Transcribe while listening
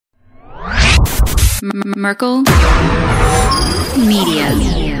Merkel Media.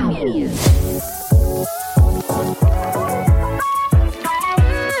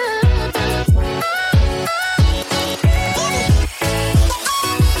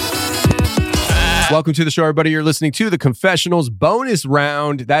 Welcome to the show, everybody. You're listening to the Confessionals bonus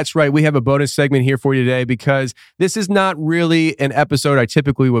round. That's right. We have a bonus segment here for you today because this is not really an episode I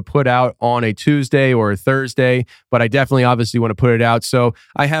typically would put out on a Tuesday or a Thursday, but I definitely obviously want to put it out. So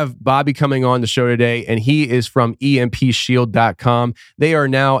I have Bobby coming on the show today, and he is from EMPshield.com. They are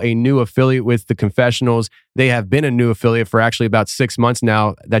now a new affiliate with the Confessionals. They have been a new affiliate for actually about 6 months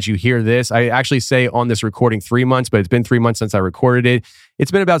now that you hear this. I actually say on this recording 3 months, but it's been 3 months since I recorded it.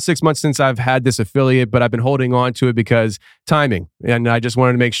 It's been about 6 months since I've had this affiliate, but I've been holding on to it because timing. And I just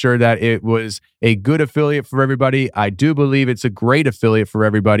wanted to make sure that it was a good affiliate for everybody. I do believe it's a great affiliate for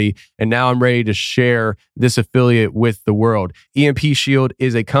everybody. And now I'm ready to share this affiliate with the world. EMP Shield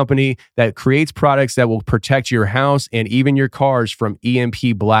is a company that creates products that will protect your house and even your cars from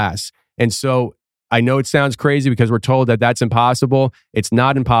EMP blasts. And so I know it sounds crazy because we're told that that's impossible. It's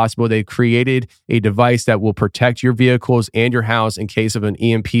not impossible. They created a device that will protect your vehicles and your house in case of an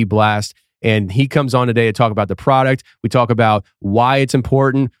EMP blast. And he comes on today to talk about the product. We talk about why it's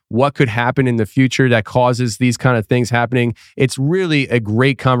important, what could happen in the future that causes these kind of things happening. It's really a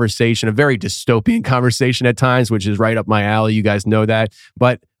great conversation, a very dystopian conversation at times, which is right up my alley. You guys know that.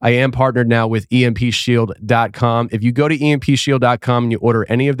 But I am partnered now with EMPshield.com. If you go to EMPshield.com and you order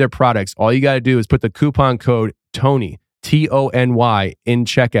any of their products, all you got to do is put the coupon code TONY, TONY, in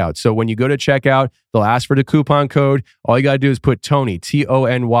checkout. So when you go to checkout, they'll ask for the coupon code. All you got to do is put Tony,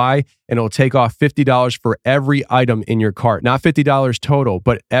 TONY, and it'll take off $50 for every item in your cart. Not $50 total,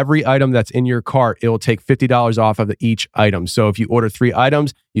 but every item that's in your cart, it will take $50 off of each item. So if you order 3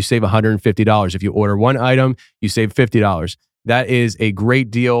 items, you save $150. If you order 1 item, you save $50. That is a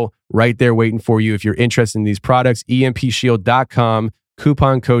great deal right there waiting for you. If you're interested in these products, EMPshield.com,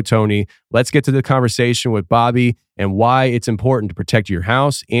 coupon code Tony. Let's get to the conversation with Bobby and why it's important to protect your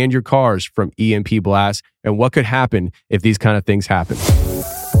house and your cars from EMP blasts and what could happen if these kind of things happen.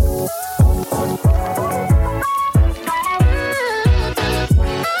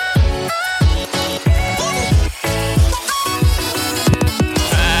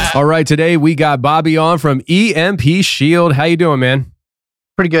 All right, today we got Bobby on from EMP Shield. How you doing, man?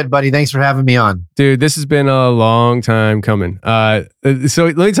 Pretty good, buddy. Thanks for having me on. Dude, this has been a long time coming. So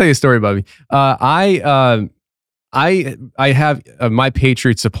let me tell you a story, Bobby. I have My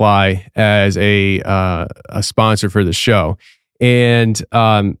Patriot Supply as a sponsor for the show. And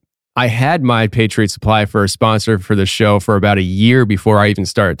I had My Patriot Supply for a sponsor for the show for about a year before I even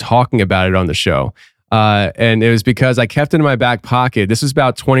started talking about it on the show. And it was because I kept it in my back pocket. This was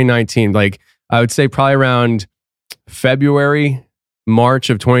about 2019. Like, I would say probably around February, March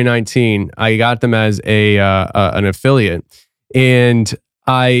of 2019, I got them as an affiliate, and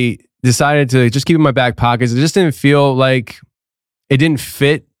I decided to just keep it in my back pockets. It just didn't feel like it didn't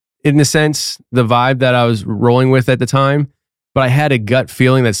fit, in a sense, the vibe that I was rolling with at the time. But I had a gut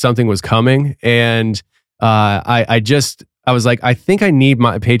feeling that something was coming, and I was like, I think I need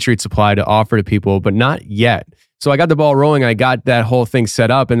My Patriot Supply to offer to people, but not yet. So I got the ball rolling. I got that whole thing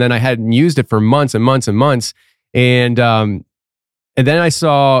set up, and then I hadn't used it for months and months and months, and then I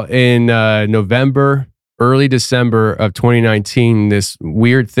saw in November, early December of 2019, this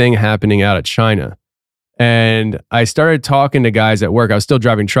weird thing happening out of China. And I started talking to guys at work. I was still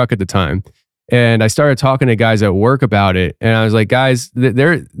driving truck at the time. And I started talking to guys at work about it. And I was like, guys,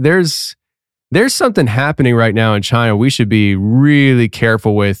 there's something happening right now in China we should be really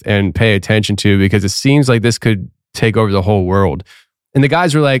careful with and pay attention to, because it seems like this could take over the whole world. And the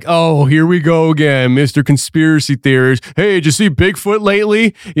guys were like, oh, here we go again, Mr. Conspiracy Theorist. Hey, did you see Bigfoot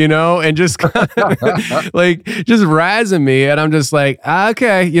lately? You know, and just like just razzing me. And I'm just like,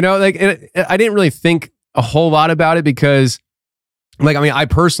 okay, you know, like I didn't really think a whole lot about it because, like, I mean, I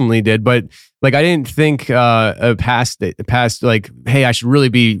personally did, but like I didn't think past like, hey, I should really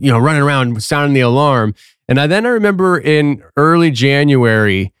be, you know, running around sounding the alarm. And then I remember in early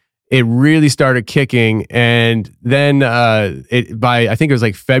January, it really started kicking, and then I think it was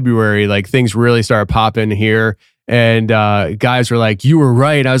like February, like things really started popping here, and guys were like, "You were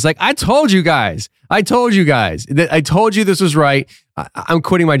right." I was like, "I told you guys. I told you this was right. I'm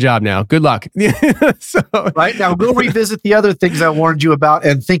quitting my job now. Good luck." So, right now, we'll revisit the other things I warned you about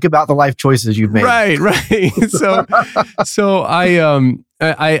and think about the life choices you've made. Right. So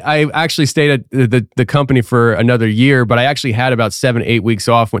I actually stayed at the company for another year, but I actually had about 7-8 weeks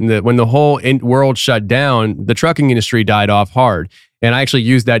off when the whole world shut down. The trucking industry died off hard. And I actually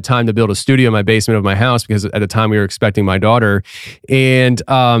used that time to build a studio in my basement of my house because at the time we were expecting my daughter. And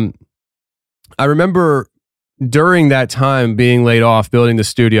I remember during that time being laid off, building the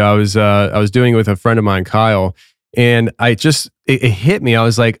studio, I was doing it with a friend of mine, Kyle, and it hit me. I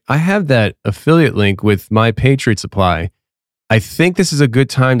was like, I have that affiliate link with My Patriot Supply. I think this is a good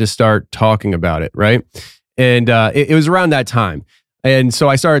time to start talking about it, right? And it was around that time. And so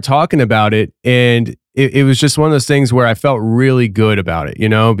I started talking about it, and it was just one of those things where I felt really good about it,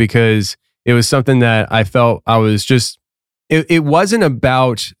 because it was something that I felt I was just, it wasn't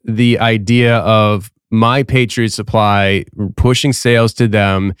about the idea of My Patriot Supply pushing sales to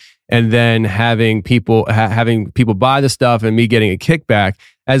them and then having people buy the stuff and me getting a kickback,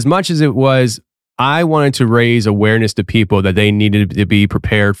 as much as it was I wanted to raise awareness to people that they needed to be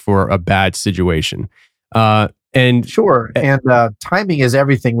prepared for a bad situation. And sure, and timing is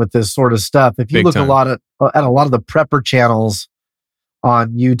everything with this sort of stuff. If you look at a lot of the prepper channels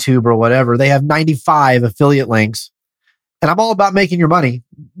on YouTube or whatever, they have 95 affiliate links, and I'm all about making your money,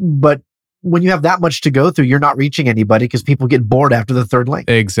 but when you have that much to go through, you're not reaching anybody because people get bored after the third link.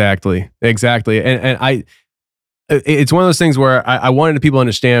 Exactly. And it's one of those things where I wanted people to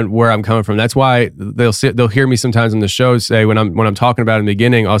understand where I'm coming from. That's why they'll hear me sometimes on the show say, when I'm talking about it in the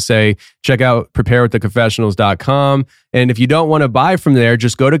beginning, I'll say, check out preparewiththeconfessionals.com. And if you don't want to buy from there,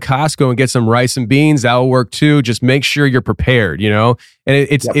 just go to Costco and get some rice and beans. That will work too. Just make sure you're prepared, And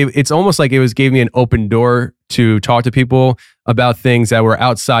it's almost like gave me an open door to talk to people about things that were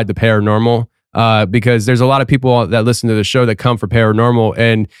outside the paranormal. Because there's a lot of people that listen to the show that come for paranormal,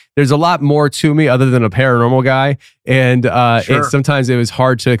 and there's a lot more to me other than a paranormal guy. And Sure. Sometimes it was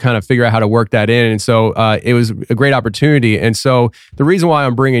hard to kind of figure out how to work that in. And so it was a great opportunity. And so the reason why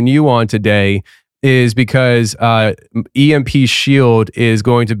I'm bringing you on today is because EMP Shield is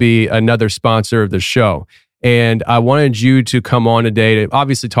going to be another sponsor of the show. And I wanted you to come on today to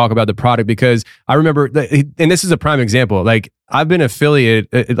obviously talk about the product, because I remember, and this is a prime example, like I've been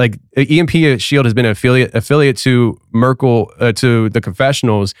like EMP Shield has been affiliate to Merkle, to the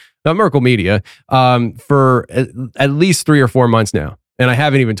Confessionals, not Merkle Media, for at least 3 or 4 months now. And I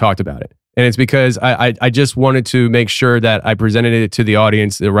haven't even talked about it. And it's because I just wanted to make sure that I presented it to the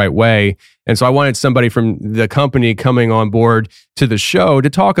audience the right way. And so I wanted somebody from the company coming on board to the show to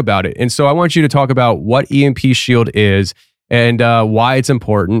talk about it. And so I want you to talk about what EMP Shield is and why it's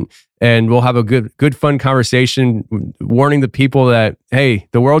important. And we'll have a good fun conversation, warning the people that, hey,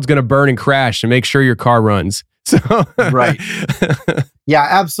 the world's going to burn and crash, and make sure your car runs. So Right. Yeah,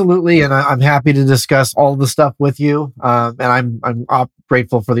 absolutely. And I'm happy to discuss all the stuff with you. And I'm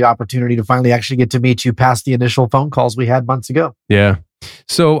grateful for the opportunity to finally actually get to meet you past the initial phone calls we had months ago. Yeah.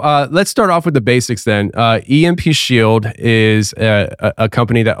 So let's start off with the basics then. EMP Shield is a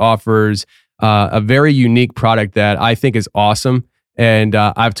company that offers a very unique product that I think is awesome. And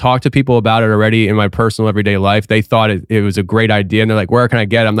I've talked to people about it already in my personal everyday life. They thought it was a great idea, and they're like, "Where can I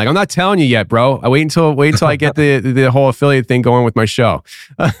get it?" I'm like, "I'm not telling you yet, bro. I wait until I get the whole affiliate thing going with my show."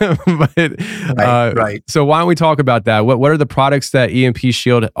 Right. So why don't we talk about that? What are the products that EMP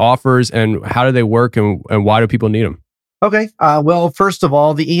Shield offers, and how do they work, and why do people need them? Okay. Well, first of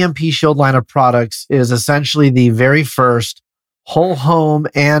all, the EMP Shield line of products is essentially the very first whole home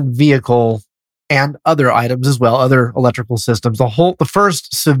and vehicle and other items as well, other electrical systems. The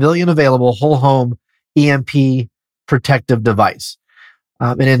first civilian available whole home EMP protective device.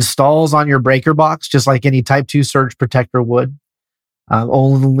 It installs on your breaker box, just like any Type 2 surge protector would.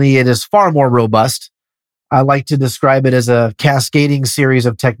 Only it is far more robust. I like to describe it as a cascading series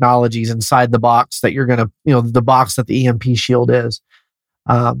of technologies inside the box that the box that the EMP Shield is.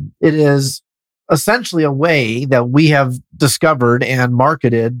 It is essentially a way that we have discovered and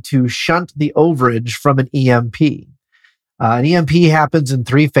marketed to shunt the overage from an EMP. An EMP happens in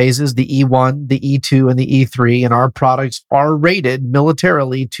 3 phases, the E1, the E2, and the E3, and our products are rated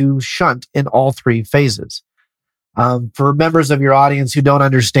militarily to shunt in all 3 phases. For members of your audience who don't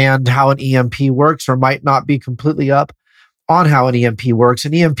understand how an EMP works or might not be completely up on how an EMP works,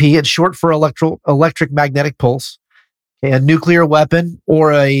 an EMP, it's short for electric magnetic pulse. A nuclear weapon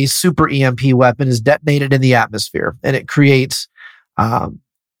or a super EMP weapon is detonated in the atmosphere, and it creates an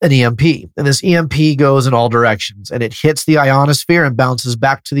EMP. And this EMP goes in all directions, and it hits the ionosphere and bounces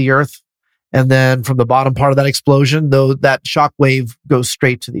back to the Earth. And then from the bottom part of that explosion, that shock wave goes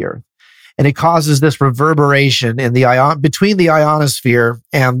straight to the Earth. And it causes this reverberation in between the ionosphere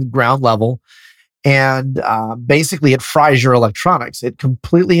and the ground level. And basically, it fries your electronics. It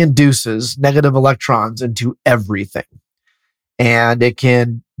completely induces negative electrons into everything. And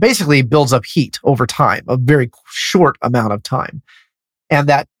it builds up heat over time, a very short amount of time. And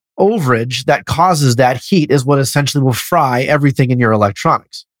that overage that causes that heat is what essentially will fry everything in your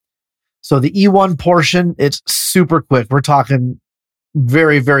electronics. So the E1 portion, it's super quick. We're talking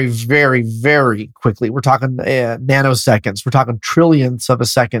very, very, very, very quickly. We're talking nanoseconds. We're talking trillionths of a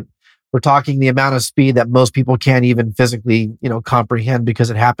second. We're talking the amount of speed that most people can't even physically, comprehend because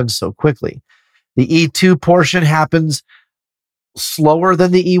it happens so quickly. The E2 portion happens slower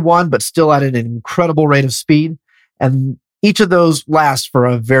than the E1, but still at an incredible rate of speed. And each of those lasts for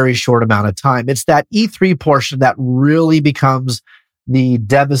a very short amount of time. It's that E3 portion that really becomes the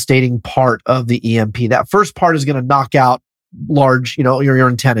devastating part of the EMP. That first part is going to knock out large, your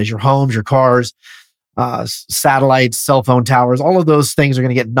antennas, your homes, your cars, satellites, cell phone towers. All of those things are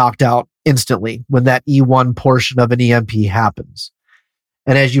going to get knocked out instantly when that E1 portion of an EMP happens.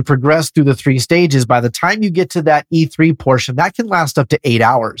 And as you progress through the 3 stages, by the time you get to that E3 portion, that can last up to 8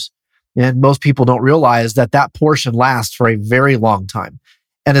 hours. And most people don't realize that portion lasts for a very long time.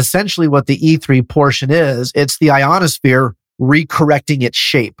 And essentially what the E3 portion is, it's the ionosphere recorrecting its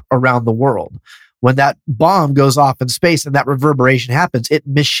shape around the world. When that bomb goes off in space and that reverberation happens, it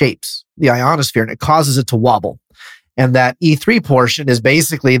misshapes the ionosphere and it causes it to wobble. And that E3 portion is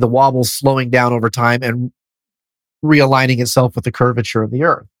basically the wobble slowing down over time and realigning itself with the curvature of the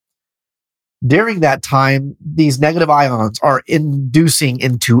Earth. During that time, these negative ions are inducing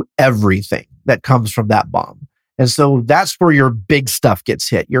into everything that comes from that bomb. And so that's where your big stuff gets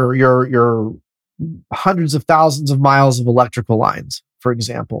hit. Your hundreds of thousands of miles of electrical lines, for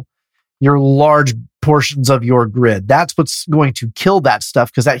example, your large portions of your grid. That's what's going to kill that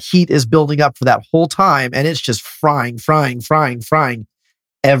stuff because that heat is building up for that whole time and it's just frying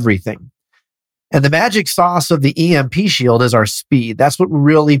everything. And the magic sauce of the EMP shield is our speed. That's what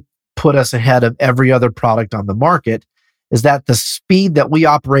really put us ahead of every other product on the market, is that the speed that we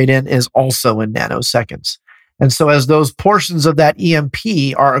operate in is also in nanoseconds. And so as those portions of that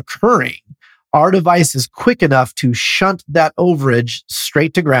EMP are occurring, our device is quick enough to shunt that overage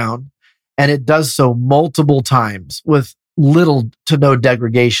straight to ground. And it does so multiple times with little to no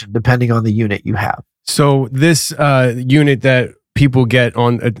degradation, depending on the unit you have. So this unit that people get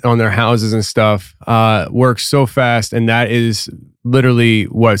on their houses and stuff works so fast, and that is literally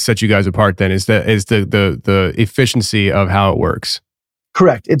what sets you guys apart. Then is the efficiency of how it works.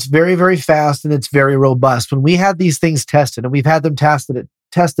 Correct. It's very, very fast and it's very robust. When we had these things tested, and we've had them tested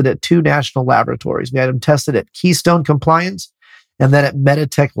at 2 national laboratories, we had them tested at Keystone Compliance and then at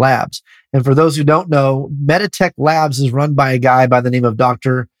Meditech Labs. And for those who don't know, Meditech Labs is run by a guy by the name of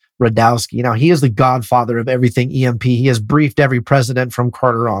Dr. Radowski. Now, he is the godfather of everything EMP. He has briefed every president from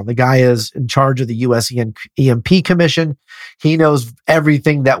Carter on. The guy is in charge of the US EMP Commission. He knows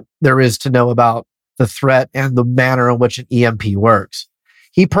everything that there is to know about the threat and the manner in which an EMP works.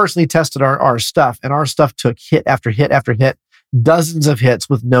 He personally tested our stuff, and our stuff took hit after hit after hit, dozens of hits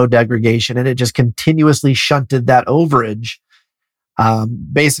with no degradation, and it just continuously shunted that overage,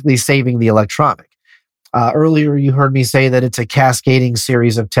 basically saving the electronic. Earlier, you heard me say that it's a cascading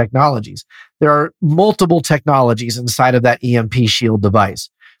series of technologies. There are multiple technologies inside of that EMP shield device.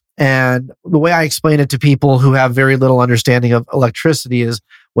 And the way I explain it to people who have very little understanding of electricity is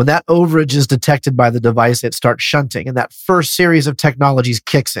when that overage is detected by the device, it starts shunting. And that first series of technologies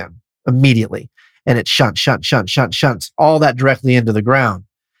kicks in immediately. And it shunts all that directly into the ground.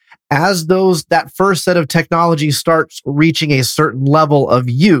 As that first set of technologies starts reaching a certain level of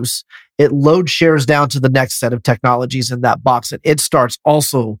use, it load shares down to the next set of technologies in that box, and it starts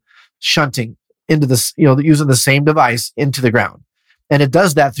also shunting into this, using the same device into the ground. And it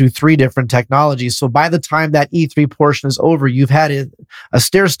does that through 3 different technologies. So by the time that E3 portion is over, you've had a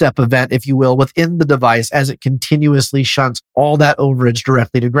stair-step event, if you will, within the device as it continuously shunts all that overage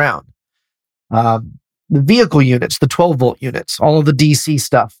directly to ground. The vehicle units, the 12-volt units, all of the DC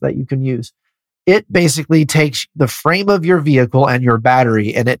stuff that you can use, it basically takes the frame of your vehicle and your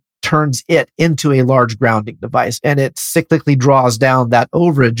battery, and it turns it into a large grounding device, and it cyclically draws down that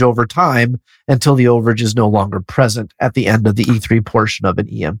overage over time until the overage is no longer present at the end of the E3 portion of an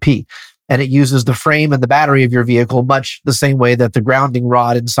EMP. And it uses the frame and the battery of your vehicle much the same way that the grounding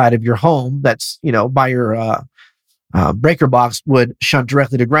rod inside of your home that's, by your breaker box would shunt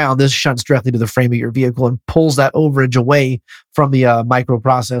directly to ground. This shunts directly to the frame of your vehicle and pulls that overage away from the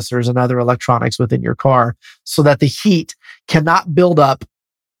microprocessors and other electronics within your car so that the heat cannot build up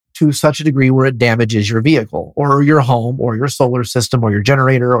to such a degree where it damages your vehicle or your home or your solar system or your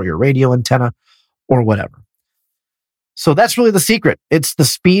generator or your radio antenna or whatever. So that's really the secret. It's the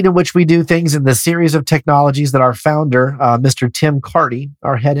speed in which we do things and the series of technologies that our founder, Mr. Tim Carty,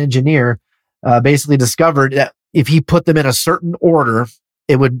 our head engineer, basically discovered that if he put them in a certain order,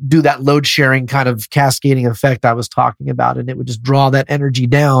 it would do that load sharing kind of cascading effect I was talking about. And it would just draw that energy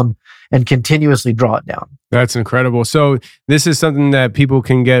down and continuously draw it down. That's incredible. So this is something that people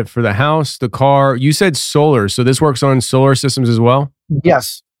can get for the house, the car. You said solar. So this works on solar systems as well?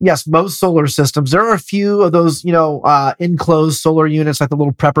 Yes. Yes. Most solar systems. There are a few of those, enclosed solar units, like the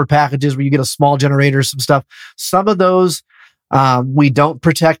little prepper packages where you get a small generator, some stuff. Some of those we don't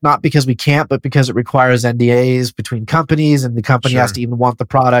protect, not because we can't, but because it requires NDAs between companies, and the company has to even want the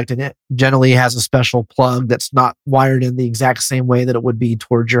product. And it generally has a special plug that's not wired in the exact same way that it would be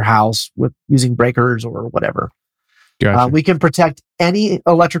towards your house with using breakers or whatever. Gotcha. We can protect any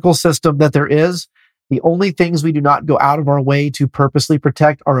electrical system that there is. The only things we do not go out of our way to purposely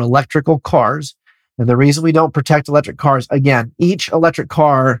protect are electrical cars. And the reason we don't protect electric cars, again, each electric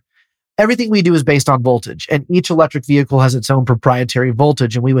car, everything we do is based on voltage, and each electric vehicle has its own proprietary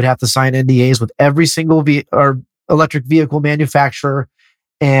voltage. And we would have to sign NDAs with every single electric vehicle manufacturer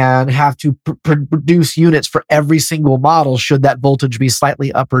and have to produce units for every single model should that voltage be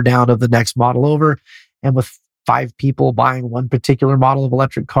slightly up or down of the next model over. And with 5 people buying one particular model of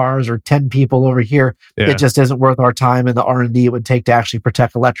electric cars, or 10 people over here, it just isn't worth our time and the R&D it would take to actually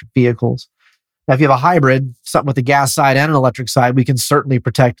protect electric vehicles. Now, if you have a hybrid, something with the gas side and an electric side, we can certainly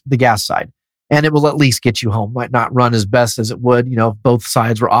protect the gas side. And it will at least get you home. Might not run as best as it would, if both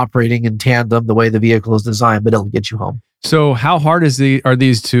sides were operating in tandem the way the vehicle is designed, but it'll get you home. So how hard are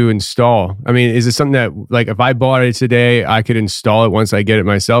these to install? I mean, is it something that, like, if I bought it today, I could install it once I get it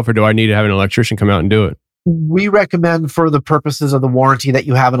myself, or do I need to have an electrician come out and do it? We recommend, for the purposes of the warranty, that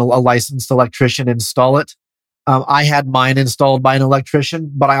you have a licensed electrician install it. I had mine installed by an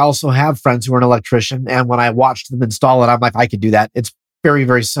electrician, but I also have friends who are an electrician. And when I watched them install it, I'm like, I could do that. It's very,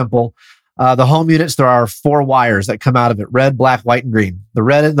 very simple. The home units, there are 4 wires that come out of it: red, black, white, and green. The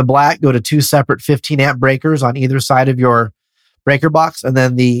red and the black go to 2 separate 15 amp breakers on either side of your breaker box. And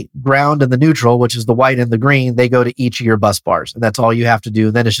then the ground and the neutral, which is the white and the green, they go to each of your bus bars. And that's all you have to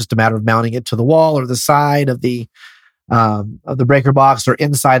do. Then it's just a matter of mounting it to the wall or the side of the breaker box, or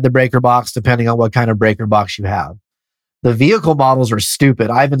inside the breaker box, depending on what kind of breaker box you have. The vehicle models are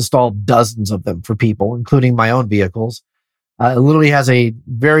stupid. I've installed dozens of them for people, including my own vehicles. It literally has a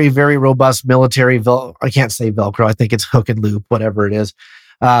very, very robust military, I can't say Velcro, I think it's hook and loop, whatever it is,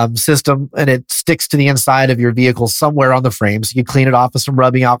 system, and it sticks to the inside of your vehicle somewhere on the frame. So you clean it off with some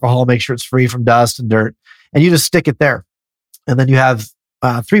rubbing alcohol, make sure it's free from dust and dirt, and you just stick it there. And then you have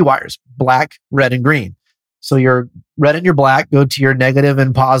 3 wires: black, red, and green. So your red and your black go to your negative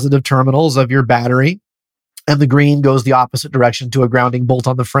and positive terminals of your battery, and the green goes the opposite direction to a grounding bolt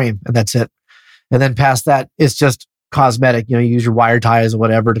on the frame, and that's it. And then past that, it's just cosmetic. You use your wire ties or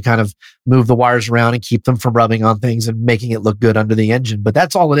whatever to kind of move the wires around and keep them from rubbing on things and making it look good under the engine. But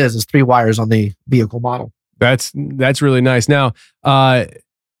that's all it is 3 wires on the vehicle model. That's really nice. Now,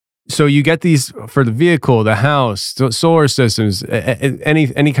 so you get these for the vehicle, the house, solar systems,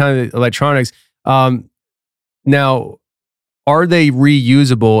 any kind of electronics. Now, are they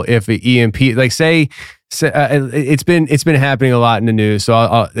reusable if an EMP, like say it's been happening a lot in the news. So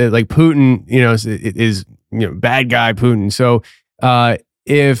like Putin, is bad guy Putin. So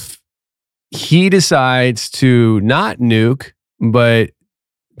if he decides to not nuke, but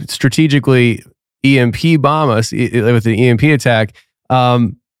strategically EMP bomb us with an EMP attack,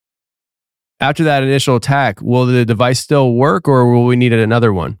 after that initial attack, will the device still work, or will we need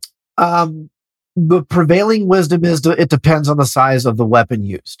another one? The prevailing wisdom is it depends on the size of the weapon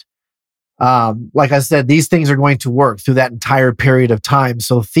used. Like I said, these things are going to work through that entire period of time.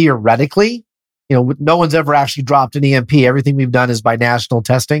 So theoretically, no one's ever actually dropped an EMP. Everything we've done is by national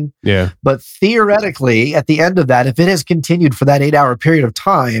testing. Yeah. But theoretically, at the end of that, if it has continued for that 8-hour period of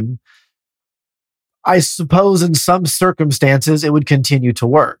time, I suppose in some circumstances it would continue to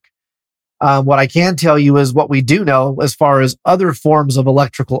work. What I can tell you is what we do know as far as other forms of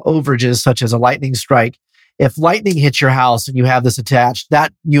electrical overages, such as a lightning strike. If lightning hits your house and you have this attached,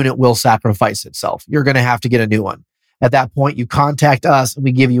 that unit will sacrifice itself. You're going to have to get a new one. At that point, you contact us and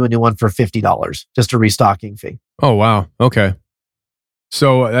we give you a new one for $50, just a restocking fee. Oh, wow. Okay.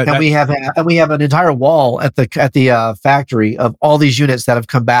 So, we have an entire wall at the factory of all these units that have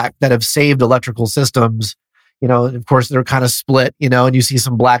come back that have saved electrical systems. Of course, they're kind of split, and you see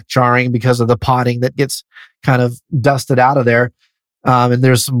some black charring because of the potting that gets kind of dusted out of there. And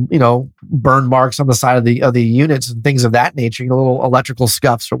there's some, burn marks on the side of the units and things of that nature, little electrical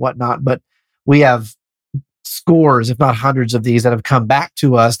scuffs or whatnot. But we have scores, if not hundreds of these that have come back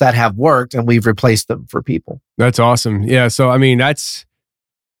to us that have worked, and we've replaced them for people. That's awesome. Yeah. So, I mean,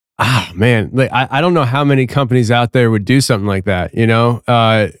 man, like, I don't know how many companies out there would do something like that.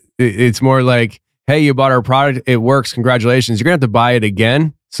 It's more like, hey, you bought our product, it works, congratulations. You're going to have to buy it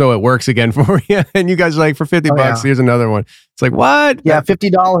again. so it works again for you. And you guys are like, for 50 bucks, here's another one. It's like, what? Yeah,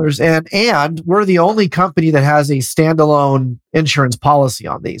 $50. And we're the only company that has a standalone insurance policy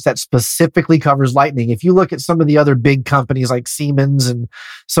on these that specifically covers lightning. If you look at some of the other big companies like Siemens and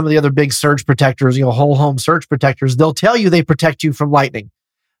some of the other big surge protectors, whole home surge protectors, they'll tell you they protect you from lightning.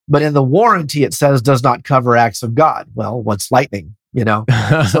 But in the warranty, it says does not cover acts of God. Well, what's lightning?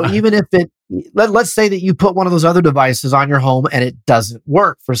 So even if let's say that you put one of those other devices on your home and it doesn't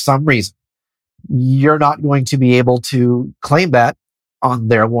work for some reason, you're not going to be able to claim that on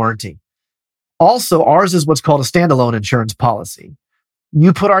their warranty. Also, ours is what's called a standalone insurance policy.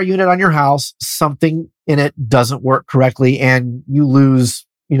 You put our unit on your house, something in it doesn't work correctly, and you lose,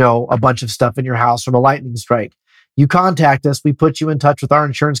 a bunch of stuff in your house from a lightning strike. You contact us, we put you in touch with our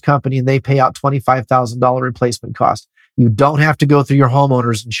insurance company, and they pay out $25,000 replacement cost. You don't have to go through your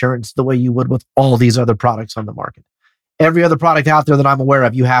homeowner's insurance the way you would with all these other products on the market. Every other product out there that I'm aware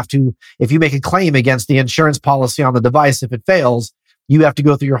of, you have to, if you make a claim against the insurance policy on the device, if it fails, you have to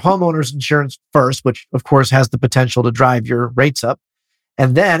go through your homeowner's insurance first, which of course has the potential to drive your rates up.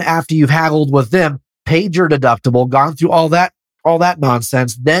 And then after you've haggled with them, paid your deductible, gone through all that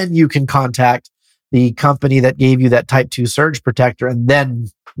nonsense, then you can contact the company that gave you that type 2 surge protector and then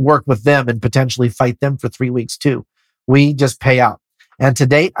work with them and potentially fight them for 3 weeks too. We just pay out. And to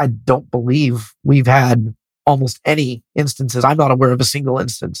date, I don't believe we've had almost any instances. I'm not aware of a single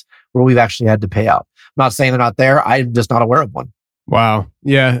instance where we've actually had to pay out. I'm not saying they're not there. I'm just not aware of one. Wow.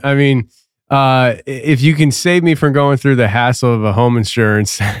 Yeah. I mean, if you can save me from going through the hassle of a home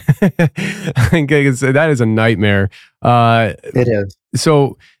insurance, that is a nightmare. It is.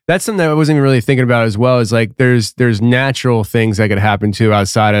 So that's something that I wasn't even really thinking about as well, is like there's natural things that could happen too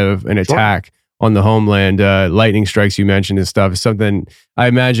outside of an attack on the homeland. Lightning strikes you mentioned and stuff is something I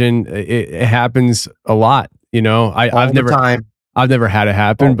imagine it happens a lot. I've never had it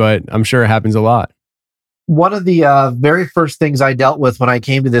happen, but I'm sure it happens a lot. One of the very first things I dealt with when I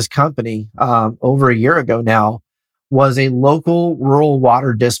came to this company over a year ago now was a local rural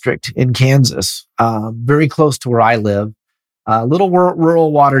water district in Kansas, very close to where I live. A little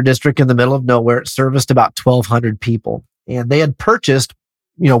rural water district in the middle of nowhere. It serviced about 1,200 people. And they had purchased,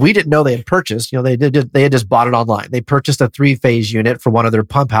 we didn't know they had purchased, they had just bought it online. They purchased a 3-phase unit for one of their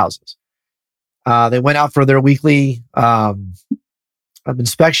pump houses. They went out for their weekly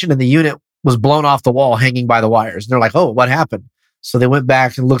inspection, and the unit was blown off the wall hanging by the wires. And they're like, oh, what happened? So they went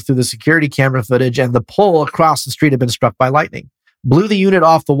back and looked through the security camera footage, and the pole across the street had been struck by lightning. Blew the unit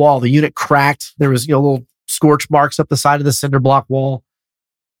off the wall. The unit cracked. There was little scorch marks up the side of the cinder block wall.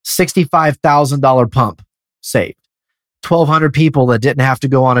 $65,000 pump saved. 1,200 people that didn't have to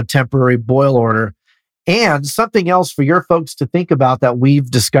go on a temporary boil order. And something else for your folks to think about that we've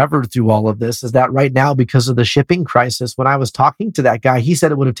discovered through all of this is that right now, because of the shipping crisis, when I was talking to that guy, he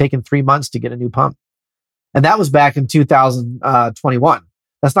said it would have taken 3 months to get a new pump. And that was back in 2021.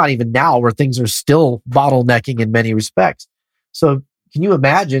 That's not even now, where things are still bottlenecking in many respects. So can you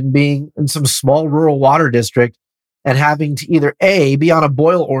imagine being in some small rural water district and having to either A, be on a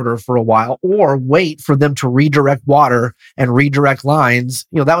boil order for a while, or wait for them to redirect water and redirect lines?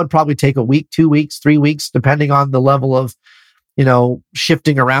 That would probably take a week, 2 weeks, 3 weeks, depending on the level of,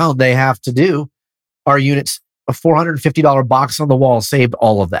 shifting around they have to do. Our units, a $450 box on the wall saved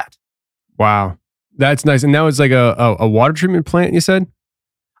all of that. Wow. That's nice. And that was like a water treatment plant, you said?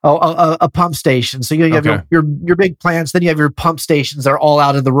 Oh, a pump station. So you have your big plants, then you have your pump stations that are all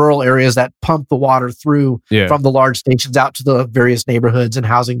out in the rural areas that pump the water through from the large stations out to the various neighborhoods and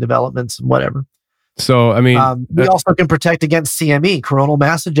housing developments and whatever. So, I mean, we also can protect against CME, coronal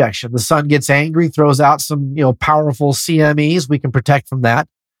mass ejection. The sun gets angry, throws out some, powerful CMEs. We can protect from that.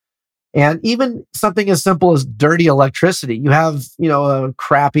 And even something as simple as dirty electricity. You have, a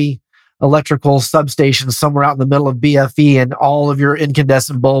crappy electrical substation somewhere out in the middle of BFE, and all of your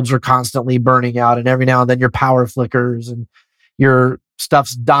incandescent bulbs are constantly burning out, and every now and then your power flickers and your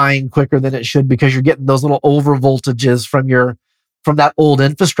stuff's dying quicker than it should because you're getting those little over voltages from that old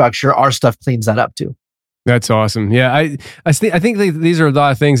infrastructure. Our stuff cleans that up too. That's awesome. Yeah, I think these are a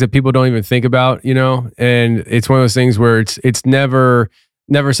lot of things that people don't even think about, and it's one of those things where it's never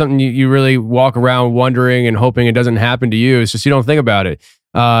something you really walk around wondering and hoping it doesn't happen to you. It's just you don't think about it.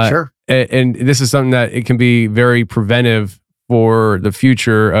 Sure. And this is something that it can be very preventive for the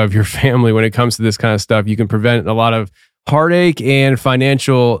future of your family when it comes to this kind of stuff. You can prevent a lot of heartache and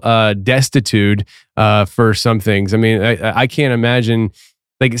financial destitute for some things. I mean, I can't imagine,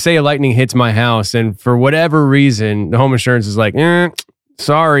 like, say a lightning hits my house and for whatever reason, the home insurance is like,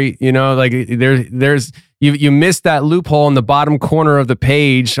 sorry, like there's you missed that loophole in the bottom corner of the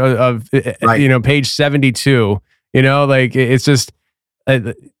page of right. Page 72, like it's just,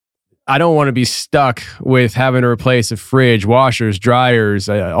 I don't want to be stuck with having to replace a fridge, washers, dryers,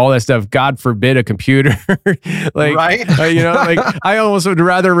 all that stuff. God forbid a computer. Right? Like I almost would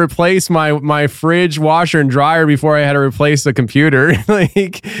rather replace my fridge, washer, and dryer before I had to replace the computer.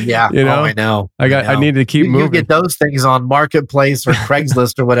 Yeah. I know. I need to keep moving. You get those things on Marketplace or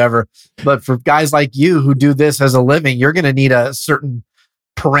Craigslist or whatever. But for guys like you who do this as a living, you're going to need a certain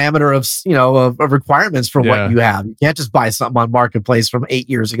parameter of requirements for what you have. You can't just buy something on Marketplace from 8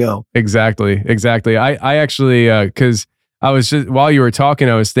 years ago. Exactly. I actually, because I was just, while you were talking,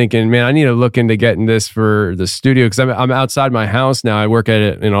 I was thinking, man, I need to look into getting this for the studio, because I'm outside my house now. I work at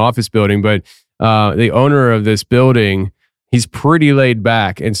it in an office building, but the owner of this building, he's pretty laid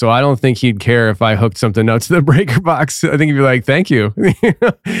back. And so I don't think he'd care if I hooked something up to the breaker box. I think he'd be like, thank you.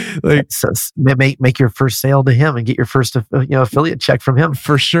 Make your first sale to him and get your first affiliate check from him.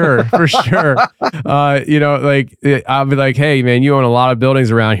 For sure. I'll be like, hey, man, you own a lot of buildings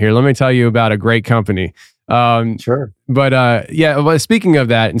around here. Let me tell you about a great company. Sure. But speaking of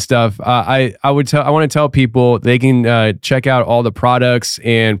that and stuff, I want to tell people they can check out all the products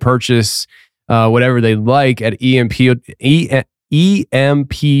and purchase whatever they like at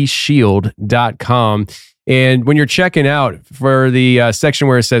EMPshield.com. And when you're checking out, for the section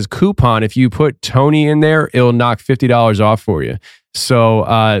where it says coupon, if you put Tony in there, it'll knock $50 off for you. So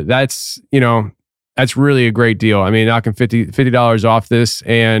that's really a great deal. I mean, knocking $50 off this,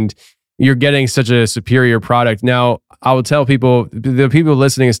 and you're getting such a superior product. Now, I will tell people, the people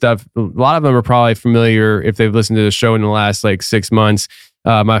listening and stuff, a lot of them are probably familiar if they've listened to the show in the last 6 months.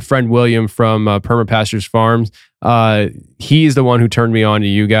 My friend William from Permapastures Farms, he's the one who turned me on to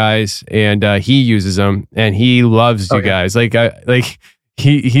you guys, and he uses them and he loves you guys.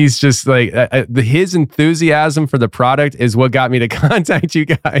 He's just his enthusiasm for the product is what got me to contact you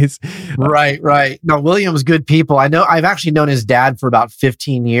guys. Right. No, William's good people. I've actually known his dad for about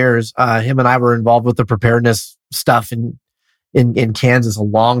 15 years. Him and I were involved with the preparedness stuff in Kansas a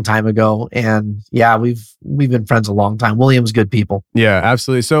long time ago. And yeah, we've been friends a long time. William's good people. Yeah,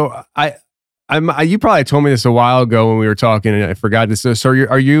 absolutely. So you probably told me this a while ago when we were talking, and I forgot this. So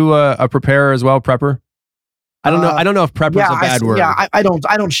are you a preparer as well, prepper? I don't know. I don't know if prepper is a bad word. Yeah, I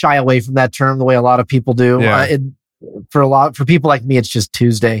don't shy away from that term the way a lot of people do. Yeah. For people like me, it's just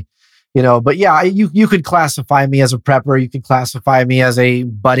Tuesday, But yeah, you could classify me as a prepper. You could classify me as a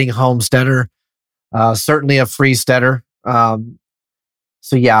budding homesteader, certainly a freesteader.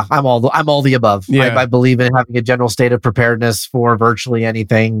 So yeah, I'm all the above. Yeah. I believe in having a general state of preparedness for virtually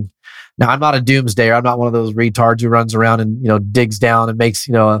anything. Now, I'm not a doomsdayer. I'm not one of those retards who runs around and digs down and makes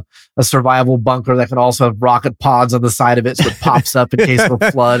a survival bunker that can also have rocket pods on the side of it, so it pops up in case of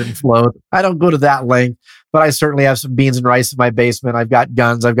a flood and float. I don't go to that length, but I certainly have some beans and rice in my basement. I've got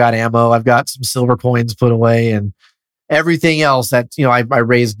guns, I've got ammo, I've got some silver coins put away, and everything else that I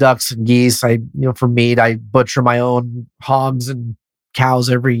raise ducks and geese. For meat, I butcher my own hogs and cows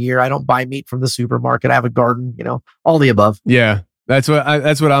every year. I don't buy meat from the supermarket. I have a garden. All the above. Yeah. That's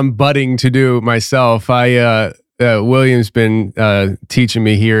what I'm budding to do myself. William's been teaching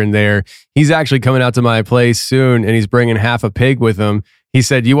me here and there. He's actually coming out to my place soon, and he's bringing half a pig with him. He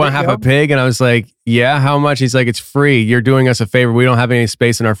said, "You want half a pig?" And I was like, "Yeah, how much?" He's like, "It's free. You're doing us a favor. We don't have any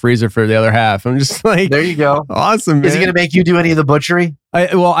space in our freezer for the other half." I'm just like, there you go. Awesome, man. Is he going to make you do any of the butchery? I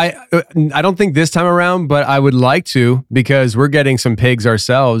don't think this time around, but I would like to, because we're getting some pigs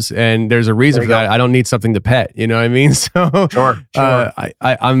ourselves, and there's a reason for that. I don't need something to pet. You know what I mean? So sure.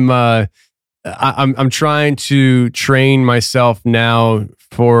 I'm trying to train myself now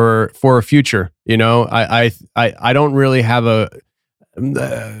for a future. I don't really have a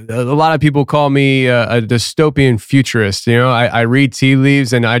lot of people call me a dystopian futurist. I read tea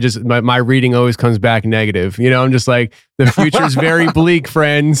leaves, and my reading always comes back negative. I'm just like, the future is very bleak,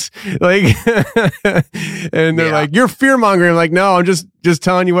 friends. And they're like, "You're fear mongering." I'm like, "No, I'm just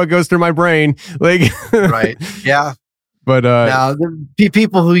telling you what goes through my brain." Right. Yeah. But now, the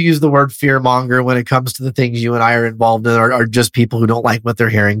people who use the word fear monger when it comes to the things you and I are involved in are just people who don't like what they're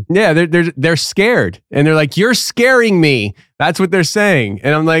hearing. Yeah, they're scared, and they're like, "You're scaring me." That's what they're saying,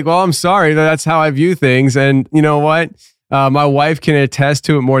 and I'm like, "Well, I'm sorry. That's how I view things." And you know what? My wife can attest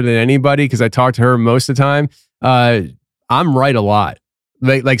to it more than anybody, because I talk to her most of the time. I'm right a lot.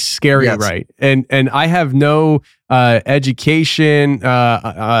 Like scary, yes. Right. And I have no education.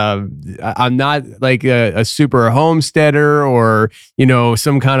 I'm not like a super homesteader or,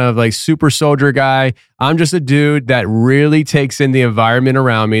 some kind of like super soldier guy. I'm just a dude that really takes in the environment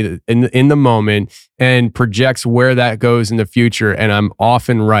around me in the moment and projects where that goes in the future. And I'm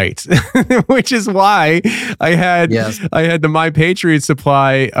often right, which is why I had the My Patriot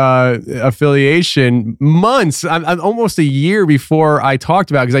Supply affiliation months, I'm almost a year before I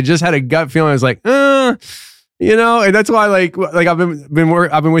talked about it, because I just had a gut feeling. I was like, and that's why like I've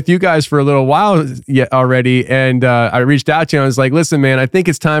been with you guys for a little while yet already, and I reached out to you and I was like, listen, man, I think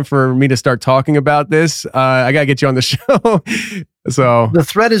it's time for me to start talking about this. I gotta get you on the show. So the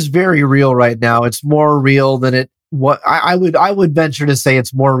threat is very real right now. It's more real than I would venture to say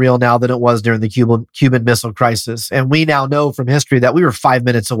it's more real now than it was during the Cuban Missile Crisis, and we now know from history that we were 5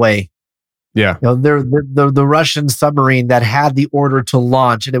 minutes away. Yeah, the Russian submarine that had the order to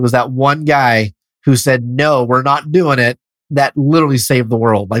launch, and it was that one guy who said, no, we're not doing it, that literally saved the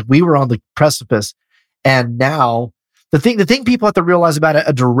world. Like, we were on the precipice. And now the thing people have to realize about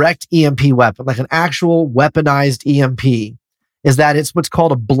a direct EMP weapon, like an actual weaponized EMP, is that it's what's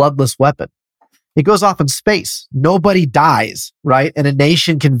called a bloodless weapon. It goes off in space. Nobody dies, right? And a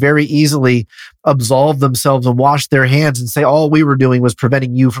nation can very easily absolve themselves and wash their hands and say, all we were doing was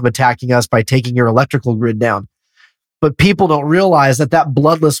preventing you from attacking us by taking your electrical grid down. But people don't realize that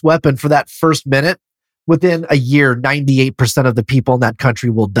bloodless weapon, for that first minute, within a year, 98% of the people in that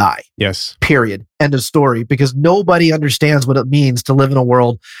country will die. Yes. Period. End of story. Because nobody understands what it means to live in a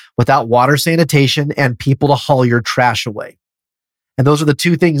world without water sanitation and people to haul your trash away. And those are the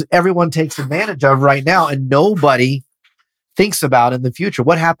two things everyone takes advantage of right now, and nobody thinks about in the future.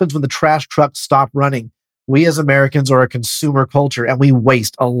 What happens when the trash trucks stop running? We as Americans are a consumer culture, and we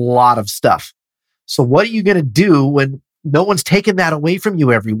waste a lot of stuff. So what are you going to do when no one's taking that away from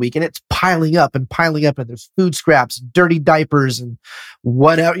you every week, and it's piling up, and there's food scraps, dirty diapers, and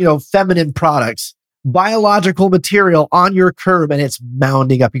whatever, feminine products, biological material on your curb, and it's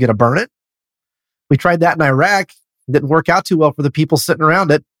mounding up. You going to burn it? We tried that in Iraq. It didn't work out too well for the people sitting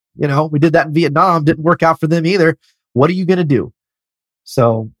around it. We did that in Vietnam. Didn't work out for them either. What are you going to do?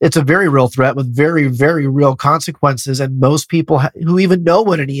 So it's a very real threat with very, very real consequences. And most people who even know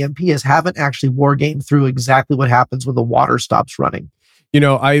what an EMP is haven't actually war gamed through exactly what happens when the water stops running.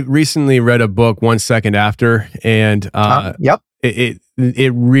 I recently read a book, 1 Second After, and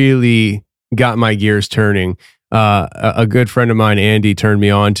it really got my gears turning. A good friend of mine, Andy, turned me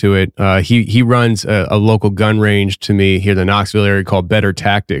on to it. He runs a local gun range to me here in the Knoxville area called Better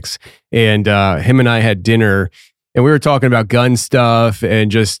Tactics. And him and I had dinner, and we were talking about gun stuff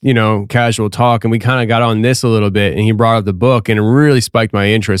and just, casual talk. And we kind of got on this a little bit, and he brought up the book, and it really spiked my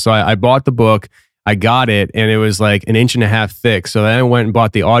interest. So I bought the book. I got it, and it was like 1.5 inches thick. So then I went and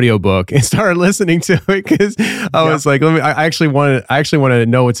bought the audiobook and started listening to it, because I was like, I actually wanted to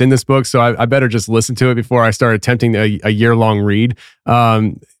know what's in this book. So I better just listen to it before I start attempting a year-long read.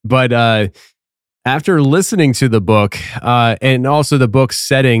 But after listening to the book, and also the book's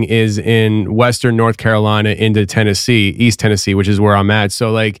setting is in Western North Carolina into Tennessee, East Tennessee, which is where I'm at.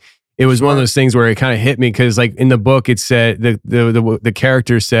 So like, it was one of those things where it kind of hit me, because like in the book, it said, the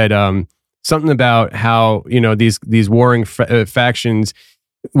character said, something about how, these warring factions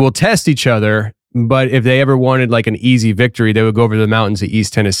will test each other, but if they ever wanted like an easy victory, they would go over to the mountains of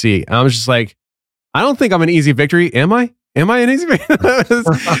East Tennessee. And I was just like, I don't think I'm an easy victory. Am I an easy victory?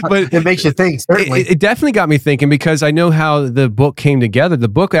 But it makes you think, certainly. It definitely got me thinking, because I know how the book came together. The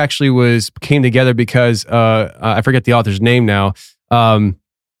book actually came together because I forget the author's name now,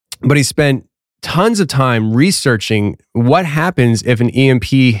 but he spent tons of time researching what happens if an EMP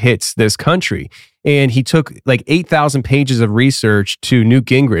hits this country. And he took like 8,000 pages of research to Newt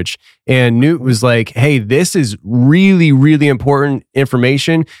Gingrich. And Newt was like, hey, this is really, really important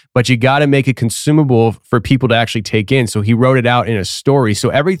information, but you got to make it consumable for people to actually take in. So he wrote it out in a story. So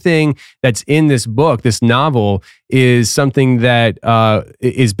everything that's in this book, this novel, is something that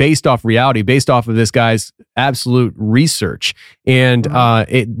is based off reality, based off of this guy's absolute research. And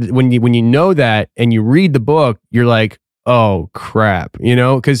when you know that and you read the book, you're like, oh crap,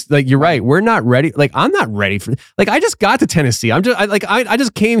 because like, you're right, we're not ready. Like, I'm not ready for, like, I just got to Tennessee. I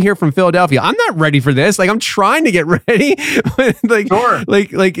just came here from Philadelphia. I'm not ready for this. Like, I'm trying to get ready. Like, sure.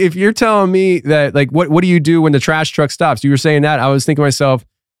 like if you're telling me that, like, what do you do when the trash truck stops? You were saying that, I was thinking to myself,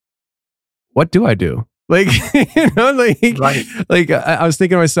 what do I do? Like, right. Like I was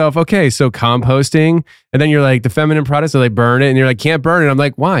thinking to myself, okay, so composting, and then you're like, the feminine products, so they burn it, and you're like, can't burn it. I'm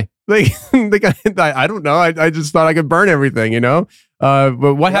like, why? Like I don't know. I just thought I could burn everything,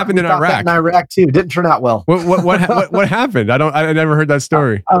 But what happened in Iraq? In Iraq too, didn't turn out well. What happened? I never heard that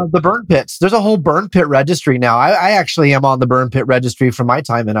story. The burn pits. There's a whole burn pit registry now. I actually am on the burn pit registry from my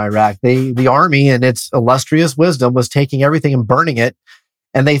time in Iraq. The army, in its illustrious wisdom, was taking everything and burning it.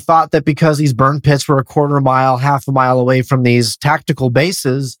 And they thought that because these burn pits were a quarter mile, half a mile away from these tactical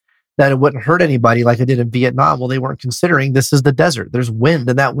bases, that it wouldn't hurt anybody like it did in Vietnam. Well, they weren't considering this is the desert. There's wind,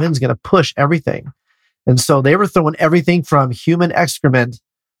 and that wind's going to push everything. And so they were throwing everything from human excrement,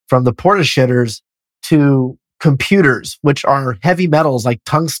 from the porta shitters, to computers, which are heavy metals like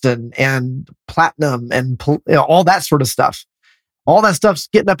tungsten and platinum and all that sort of stuff. All that stuff's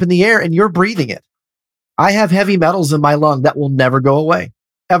getting up in the air, and you're breathing it. I have heavy metals in my lung that will never go away,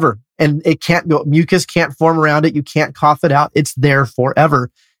 ever. And it can't go, mucus can't form around it. You can't cough it out. It's there forever.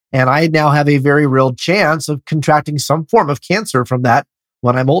 And I now have a very real chance of contracting some form of cancer from that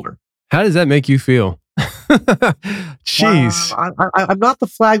when I'm older. How does that make you feel? Jeez. I'm not the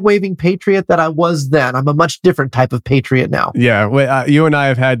flag-waving patriot that I was then. I'm a much different type of patriot now. Yeah, well, you and I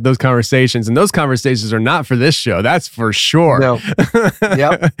have had those conversations, and those conversations are not for this show. That's for sure. No.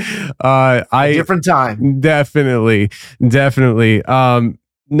 Yep. A different time. Definitely.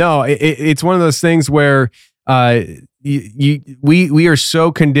 No, it's one of those things where we are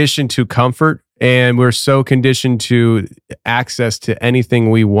so conditioned to comfort, and we're so conditioned to access to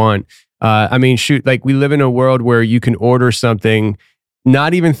anything we want. I mean, shoot, like we live in a world where you can order something,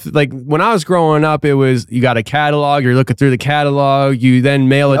 not even like when I was growing up, it was you got a catalog, you're looking through the catalog, you then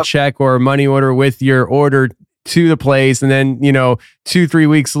mail a check or a money order with your order to the place. And then, 2-3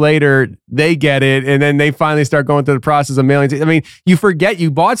 weeks later, they get it. And then they finally start going through the process of mailing. I mean, you forget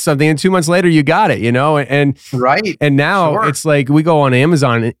you bought something and 2 months later you got it, and right. And now it's like we go on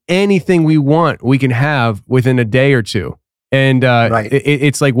Amazon and anything we want, we can have within a day or two. And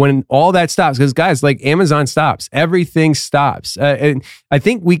it's like when all that stops, because guys, like Amazon stops, everything stops. And I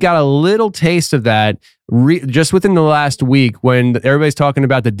think we got a little taste of that just within the last week when everybody's talking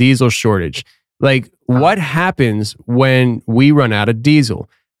about the diesel shortage. Like what happens when we run out of diesel?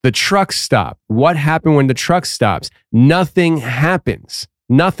 The trucks stop. What happened when the truck stops? Nothing happens.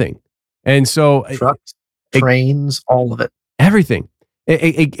 Nothing. And so trucks, trains, all of it. Everything.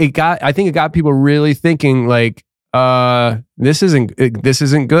 I think it got people really thinking like, this isn't good. This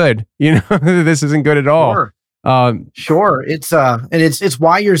isn't good at all. Sure. It's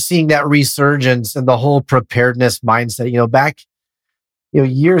why you're seeing that resurgence and the whole preparedness mindset. Back,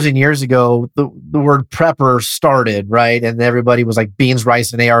 years and years ago, the word prepper started, right? And everybody was like beans,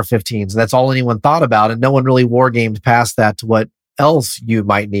 rice, and AR-15s. That's all anyone thought about. And no one really war gamed past that to what else you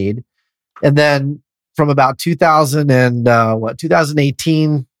might need. And then from about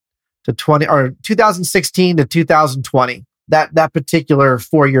 2018 to 2016 to 2020, that particular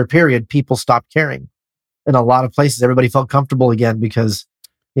 4-year period, people stopped caring. In a lot of places, everybody felt comfortable again because,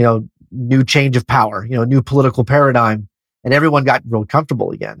 new change of power, new political paradigm, and everyone got real comfortable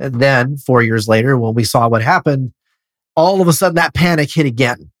again. And then 4 years later, when we saw what happened, all of a sudden that panic hit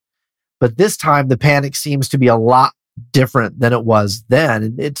again. But this time the panic seems to be a lot different than it was then.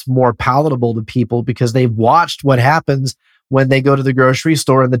 And it's more palatable to people because they've watched what happens when they go to the grocery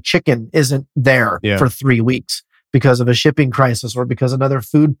store and the chicken isn't there for 3 weeks because of a shipping crisis or because another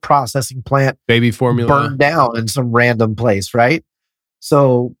food processing plant baby formula burned down in some random place, right?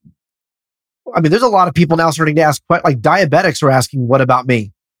 So, I mean, there's a lot of people now starting to ask, like diabetics are asking, what about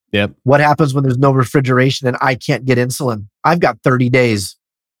me? Yep. What happens when there's no refrigeration and I can't get insulin? I've got 30 days.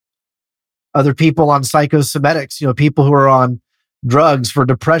 Other people on psychosomatics, people who are on drugs for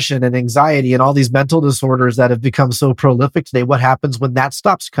depression and anxiety and all these mental disorders that have become so prolific today. What happens when that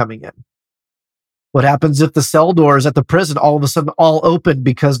stops coming in? What happens if the cell doors at the prison all of a sudden all open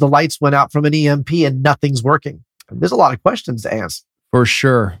because the lights went out from an EMP and nothing's working? There's a lot of questions to ask. For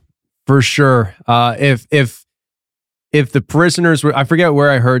sure. If the prisoners were, I forget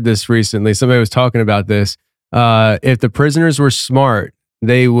where I heard this recently. Somebody was talking about this. If the prisoners were smart,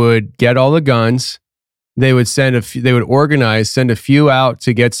 they would get all the guns. They would send a few out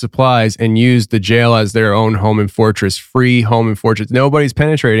to get supplies and use the jail as their own home and fortress, free home and fortress. Nobody's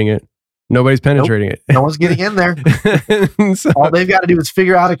penetrating it. No one's getting in there. So, all they've got to do is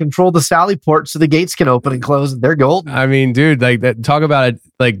figure out how to control the Sally port so the gates can open and close and they're golden. I mean, dude, like that, talk about it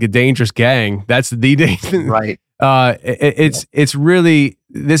like a dangerous gang. That's the danger. Right. It's really,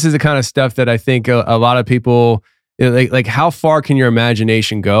 this is the kind of stuff that I think a lot of people, like how far can your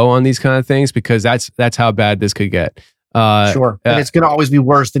imagination go on these kind of things? Because that's how bad this could get. Sure. And it's going to always be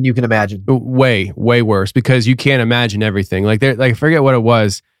worse than you can imagine. Way, way worse because you can't imagine everything. Like I forget what it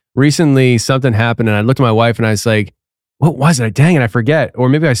was. Recently, something happened and I looked at my wife and I was like, what was it? Dang it, I forget. Or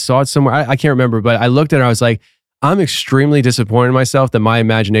maybe I saw it somewhere. I can't remember, but I looked at her. I was like, I'm extremely disappointed in myself that my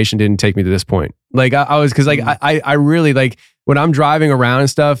imagination didn't take me to this point. Like I was, because like I really like when I'm driving around and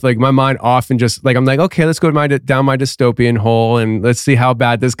stuff, like my mind often just like, I'm like, okay, let's go down my dystopian hole and let's see how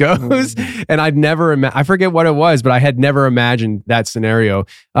bad this goes. And I'd never, I forget what it was, but I had never imagined that scenario.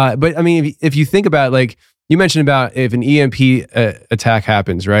 But I mean, if you think about, like you mentioned about if an EMP attack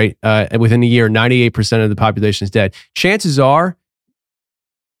happens, right? Within a year, 98% of the population is dead. Chances are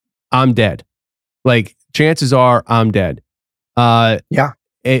I'm dead. Like chances are I'm dead. Yeah.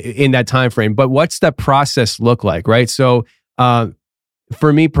 In that time frame. But what's that process look like, right? So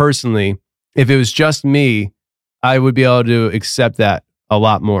for me personally, if it was just me, I would be able to accept that a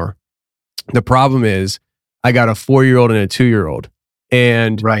lot more. The problem is I got a 4-year-old and a 2-year-old.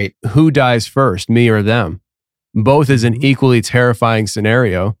 And right. Who dies first, me or them? Both is an equally terrifying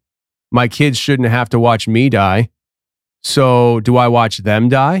scenario. My kids shouldn't have to watch me die. So do I watch them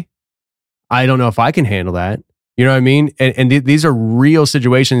die? I don't know if I can handle that. You know what I mean? And these are real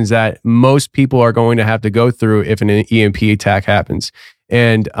situations that most people are going to have to go through if an EMP attack happens.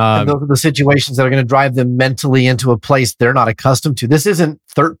 And those are the situations that are going to drive them mentally into a place they're not accustomed to. This isn't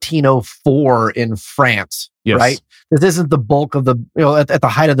 1304 in France, yes. right? This isn't the bulk of the, at the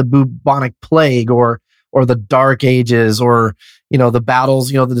height of the bubonic plague or the Dark Ages or, the battles,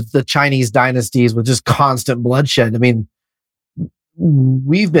 the Chinese dynasties with just constant bloodshed. I mean,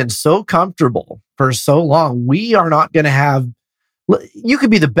 we've been so comfortable for so long. We are not going to have, you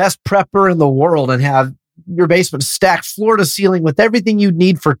could be the best prepper in the world and have your basement stacked floor to ceiling with everything you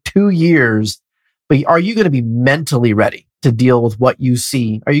need for 2 years. But are you going to be mentally ready to deal with what you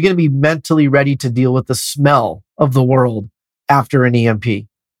see? Are you going to be mentally ready to deal with the smell of the world after an EMP?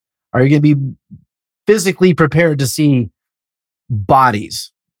 Are you going to be physically prepared to see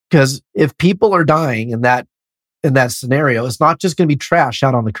bodies? Because if people are dying in that scenario, it's not just going to be trash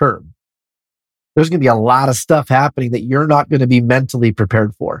out on the curb. There's going to be a lot of stuff happening that you're not going to be mentally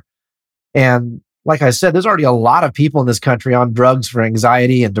prepared for. And like I said, there's already a lot of people in this country on drugs for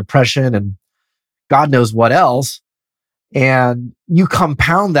anxiety and depression and God knows what else. And you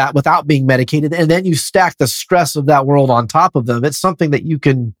compound that without being medicated, and then you stack the stress of that world on top of them. It's something that you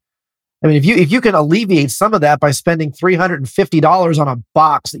can, I mean, if you can alleviate some of that by spending $350 on a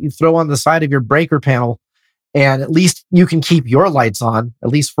box that you throw on the side of your breaker panel, and at least you can keep your lights on, at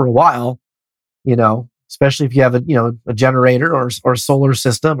least for a while, especially if you have a generator or solar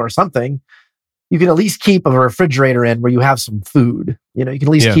system or something, you can at least keep a refrigerator in where you have some food. You can at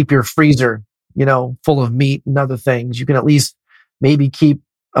least keep your freezer, full of meat and other things. You can at least maybe keep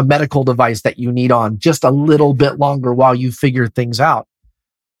a medical device that you need on just a little bit longer while you figure things out.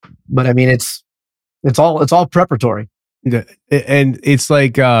 But I mean, it's all preparatory. And it's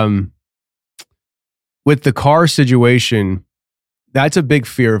like, with the car situation, that's a big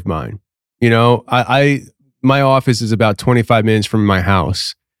fear of mine. My office is about 25 minutes from my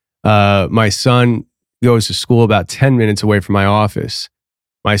house. My son goes to school about 10 minutes away from my office.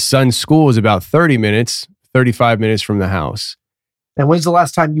 My son's school is about 35 minutes from the house. And when's the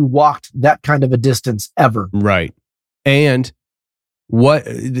last time you walked that kind of a distance ever? Right. And what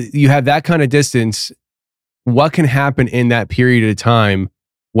you have that kind of distance, what can happen in that period of time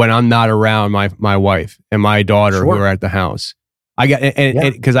when I'm not around my wife and my daughter who are at the house?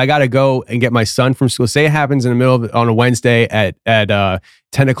 Because I got to go and get my son from school. Say it happens in the middle on a Wednesday at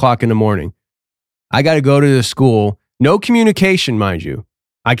 10 o'clock in the morning. I got to go to the school. No communication, mind you.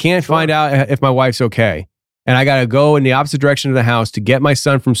 I can't find out if my wife's okay. And I got to go in the opposite direction of the house to get my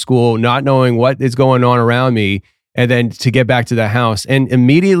son from school, not knowing what is going on around me, and then to get back to the house. And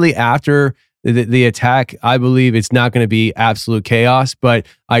immediately after the attack, I believe it's not going to be absolute chaos, but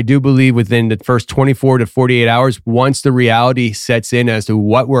I do believe within the first 24 to 48 hours, once the reality sets in as to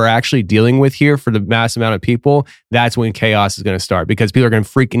what we're actually dealing with here for the mass amount of people, that's when chaos is going to start, because people are going to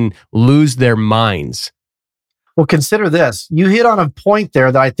freaking lose their minds. Well, consider this. You hit on a point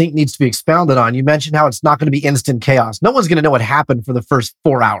there that I think needs to be expounded on. You mentioned how it's not going to be instant chaos. No one's going to know what happened for the first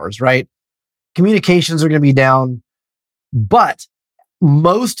 4 hours, right? Communications are going to be down, but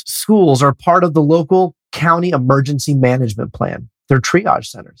most schools are part of the local county emergency management plan. They're triage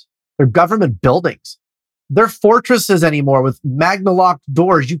centers. They're government buildings. They're fortresses anymore with magna-locked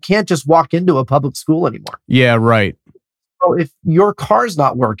doors. You can't just walk into a public school anymore. Yeah, right. So if your car's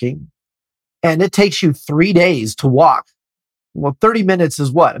not working and it takes you 3 days to walk, well, 30 minutes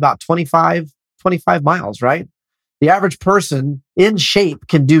is what? About 25 miles, right? The average person in shape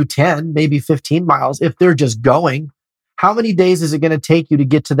can do 10, maybe 15 miles if they're just going. How many days is it going to take you to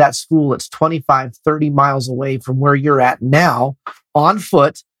get to that school that's 25, 30 miles away from where you're at now on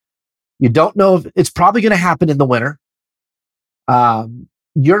foot? You don't know if it's probably going to happen in the winter.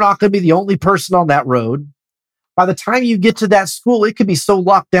 You're not going to be the only person on that road. By the time you get to that school, it could be so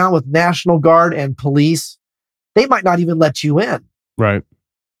locked down with National Guard and police, they might not even let you in. Right.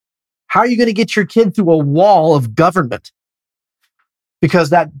 How are you going to get your kid through a wall of government? Because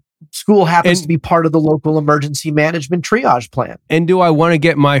that school happens to be part of the local emergency management triage plan. And do I want to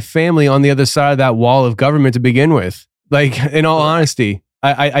get my family on the other side of that wall of government to begin with? Like, in all honesty,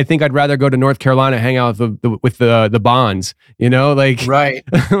 I think I'd rather go to North Carolina, hang out with the Bonds, like, right.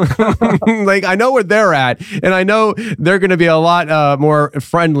 Like, I know where they're at, and I know they're going to be a lot more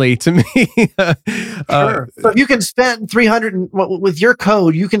friendly to me. Sure. So if you can spend $300 with your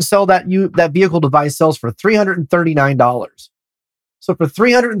code, you can sell that vehicle device sells for $339. So for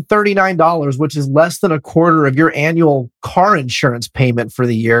 $339, which is less than a quarter of your annual car insurance payment for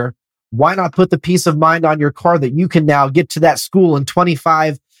the year, why not put the peace of mind on your car that you can now get to that school in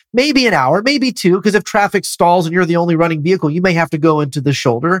 25, maybe an hour, maybe 2, because if traffic stalls and you're the only running vehicle, you may have to go into the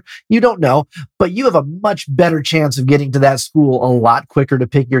shoulder. You don't know, but you have a much better chance of getting to that school a lot quicker to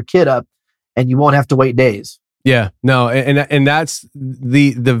pick your kid up, and you won't have to wait days. Yeah, no, and that's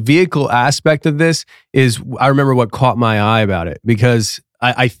the vehicle aspect of this is, I remember what caught my eye about it, because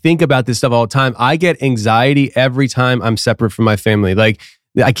I think about this stuff all the time. I get anxiety every time I'm separate from my family. Like,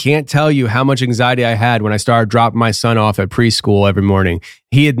 I can't tell you how much anxiety I had when I started dropping my son off at preschool every morning.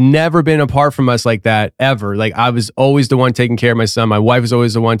 He had never been apart from us like that, ever. Like, I was always the one taking care of my son. My wife was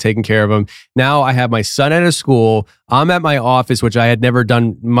always the one taking care of him. Now I have my son at a school. I'm at my office, which I had never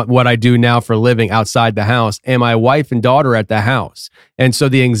done what I do now for a living outside the house, and my wife and daughter at the house. And so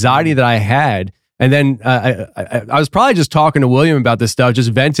the anxiety that I had, and then I was probably just talking to William about this stuff, just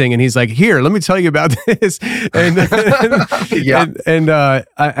venting, and he's like, "Here, let me tell you about this." And yeah, and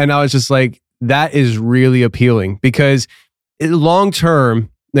I was just like, that is really appealing, because long term,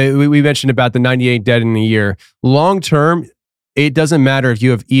 we mentioned about the 98 dead in a year. Long term, it doesn't matter if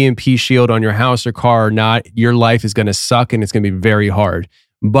you have EMP shield on your house or car or not. Your life is going to suck, and it's going to be very hard.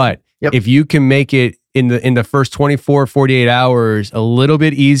 But if you can make it in the first 24, 48 hours a little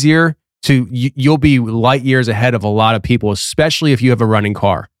bit easier, you'll be light years ahead of a lot of people, especially if you have a running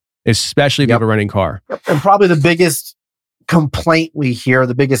car. You have a running car. And probably the biggest complaint we hear,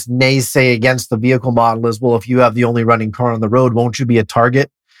 the biggest naysay against the vehicle model is, well, if you have the only running car on the road, won't you be a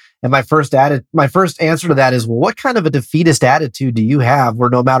target? And my first answer to that is, well, what kind of a defeatist attitude do you have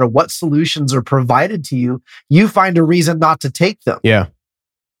where no matter what solutions are provided to you, you find a reason not to take them? Yeah.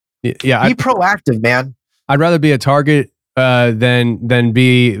 Be proactive, man. I'd rather be a target than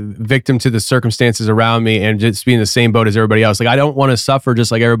be victim to the circumstances around me and just be in the same boat as everybody else. Like, I don't want to suffer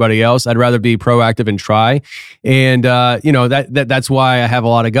just like everybody else. I'd rather be proactive and try. And that's why I have a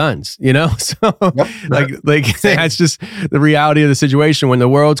lot of guns, So that's just the reality of the situation. When the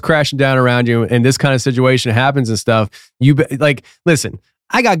world's crashing down around you and this kind of situation happens and stuff, listen,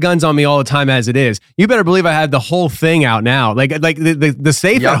 I got guns on me all the time as it is. You better believe I have the whole thing out now. Like the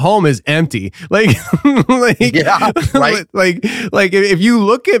safe at home is empty. Like if you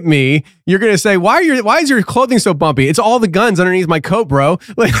look at me, you're gonna say, why is your clothing so bumpy? It's all the guns underneath my coat, bro.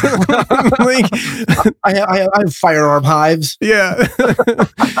 Like, I have firearm hives. Yeah.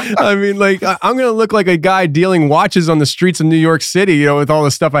 I mean, I'm gonna look like a guy dealing watches on the streets of New York City, with all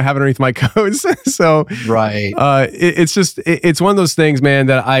the stuff I have underneath my coats. So right. It's one of those things, man,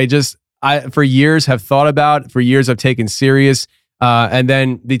 that I for years have thought about, for years I've taken serious. And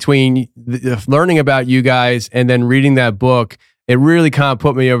then between learning about you guys and then reading that book, it really kind of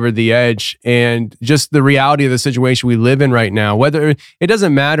put me over the edge. And just the reality of the situation we live in right now, whether it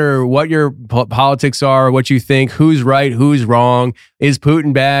doesn't matter what your politics are, what you think, who's right, who's wrong, is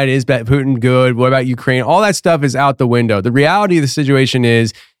Putin bad, is Putin good, what about Ukraine? All that stuff is out the window. The reality of the situation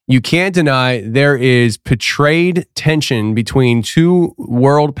is, you can't deny there is portrayed tension between two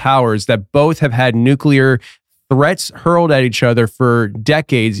world powers that both have had nuclear threats hurled at each other for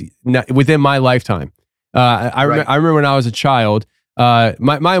decades within my lifetime. I remember when I was a child,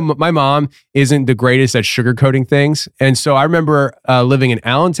 my mom isn't the greatest at sugarcoating things. And so I remember living in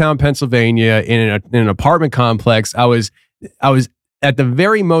Allentown, Pennsylvania in an apartment complex. I was at the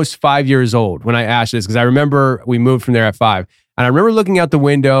very most 5 years old when I asked this, because I remember we moved from there at 5. And I remember looking out the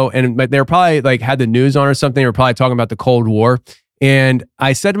window, and they were probably had the news on or something. They were probably talking about the Cold War. And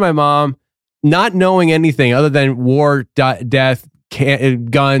I said to my mom, not knowing anything other than war, death,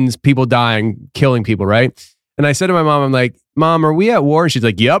 guns, people dying, killing people, right? And I said to my mom, I'm like, Mom, are we at war? And she's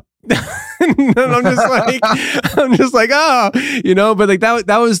like, yep. And I'm just like, oh, but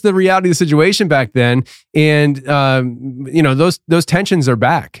that was the reality of the situation back then. And, those tensions are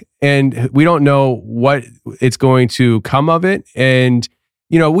back, and we don't know what it's going to come of it. And,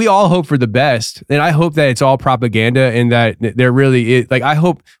 we all hope for the best, and I hope that it's all propaganda and that there really is. Like, I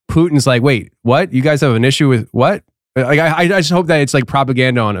hope Putin's like, wait, what? You guys have an issue with what? Like, I just hope that it's like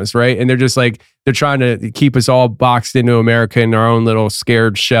propaganda on us, right? And they're just like, they're trying to keep us all boxed into America in our own little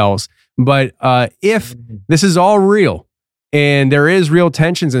scared shells. But if this is all real and there is real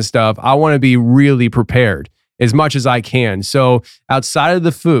tensions and stuff, I want to be really prepared as much as I can. So outside of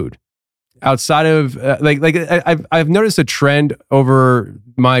the food, outside of I've noticed a trend over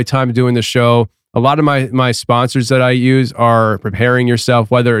my time doing the show. A lot of my sponsors that I use are preparing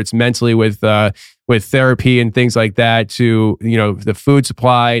yourself, whether it's mentally with therapy and things like that, to the food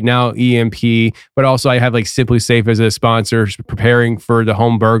supply, now EMP, but also I have like Simply Safe as a sponsor, preparing for the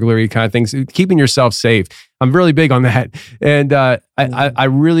home burglary kind of things, keeping yourself safe. I'm really big on that, and I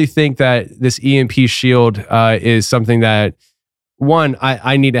really think that this EMP shield is something that, one,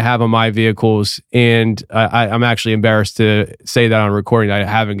 I need to have on my vehicles, and I'm actually embarrassed to say that on recording that I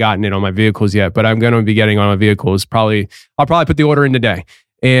haven't gotten it on my vehicles yet, but I'm going to be getting on my vehicles. I'll probably put the order in today.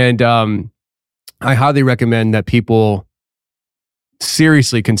 And I highly recommend that people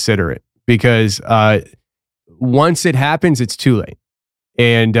seriously consider it, because once it happens, it's too late.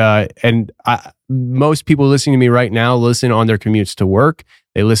 And most people listening to me right now listen on their commutes to work.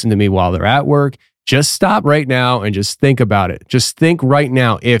 They listen to me while they're at work. Just stop right now and just think about it. Just think right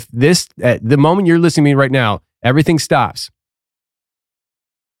now. If this, at the moment you're listening to me right now, everything stops.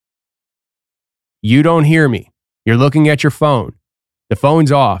 You don't hear me. You're looking at your phone. The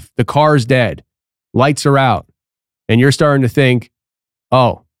phone's off. The car's dead. Lights are out. And you're starting to think,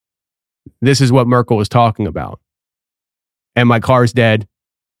 oh, this is what Merkel was talking about. And my car's dead.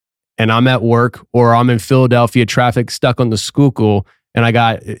 And I'm at work, or I'm in Philadelphia traffic stuck on the Schuylkill. And I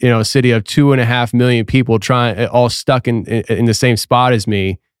got, a city of 2.5 million people all stuck in the same spot as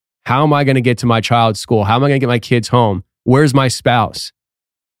me. How am I going to get to my child's school? How am I going to get my kids home? Where's my spouse?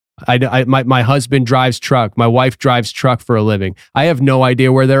 My husband drives truck. My wife drives truck for a living. I have no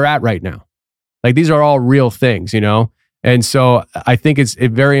idea where they're at right now. Like, these are all real things, And so I think it's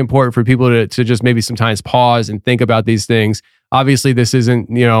very important for people to just maybe sometimes pause and think about these things. Obviously, this isn't,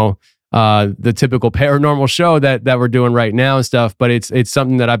 the typical paranormal show that we're doing right now and stuff, but it's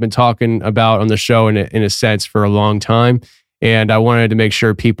something that I've been talking about on the show in a sense for a long time. And I wanted to make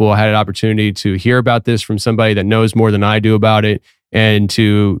sure people had an opportunity to hear about this from somebody that knows more than I do about it, and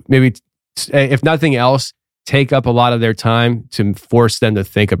to maybe, if nothing else, take up a lot of their time to force them to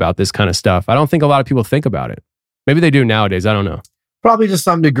think about this kind of stuff. I don't think a lot of people think about it. Maybe they do nowadays. I don't know. Probably to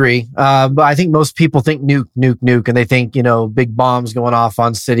some degree. But I think most people think nuke, and they think, big bombs going off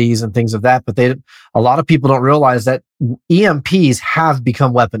on cities and things of that. But a lot of people don't realize that EMPs have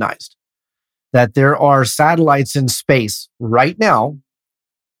become weaponized, that there are satellites in space right now.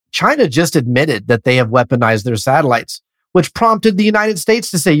 China just admitted that they have weaponized their satellites, which prompted the United States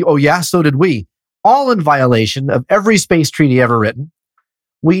to say, oh yeah, so did we. All in violation of every space treaty ever written.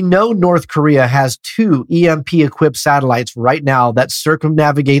 We know North Korea has 2 EMP-equipped satellites right now that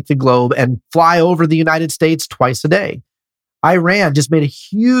circumnavigate the globe and fly over the United States twice a day. Iran just made a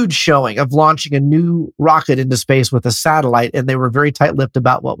huge showing of launching a new rocket into space with a satellite, and they were very tight-lipped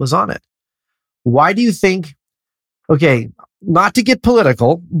about what was on it. Why do you think, okay, not to get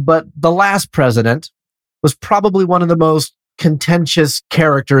political, but the last president was probably one of the most contentious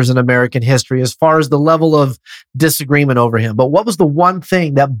characters in American history as far as the level of disagreement over him. But what was the one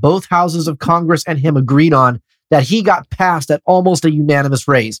thing that both houses of Congress and him agreed on that he got passed at almost a unanimous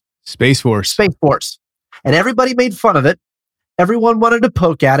raise? Space Force. Space Force. And everybody made fun of it. Everyone wanted to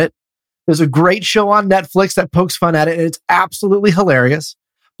poke at it. There's a great show on Netflix that pokes fun at it, and it's absolutely hilarious.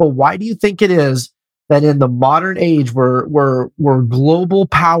 But why do you think it is that in the modern age where global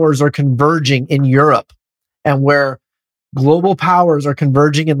powers are converging in Europe, and where global powers are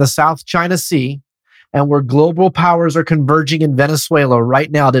converging in the South China Sea, and where global powers are converging in Venezuela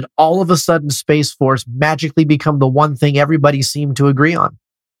right now, did all of a sudden Space Force magically become the one thing everybody seemed to agree on?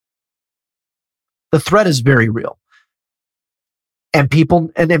 The threat is very real. And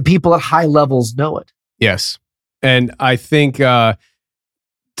people at high levels know it. Yes. And I think to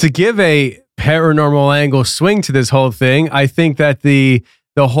give a paranormal angle swing to this whole thing, I think that the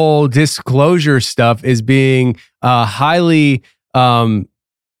whole disclosure stuff is being highly, let's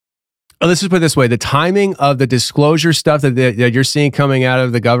just put it this way, the timing of the disclosure stuff that you're seeing coming out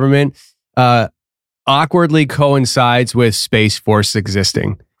of the government awkwardly coincides with Space Force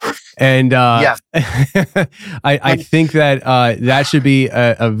existing. And I think that that should be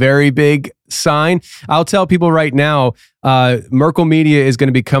a very big sign. I'll tell people right now, Merkel Media is going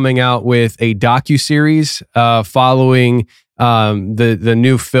to be coming out with a docuseries following the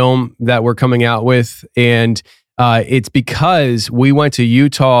new film that we're coming out with. And It's because we went to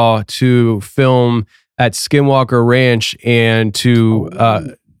Utah to film at Skinwalker Ranch and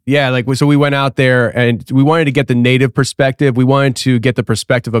so we went out there and we wanted to get the native perspective. We wanted to get the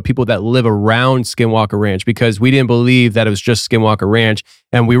perspective of people that live around Skinwalker Ranch because we didn't believe that it was just Skinwalker Ranch,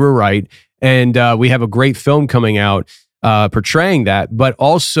 and we were right. And we have a great film coming out portraying that. But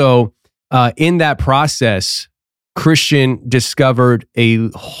also in that process, Christian discovered a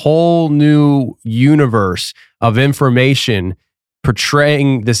whole new universe of information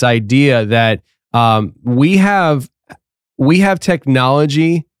portraying this idea that we have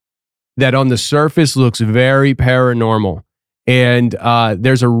technology that on the surface looks very paranormal. And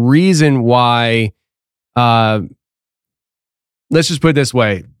there's a reason why, let's just put it this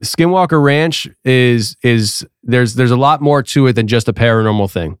way. Skinwalker Ranch there's a lot more to it than just a paranormal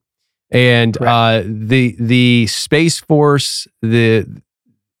thing. And the Space Force, the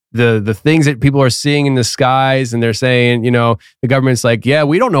things that people are seeing in the skies, and they're saying, the government's like, yeah,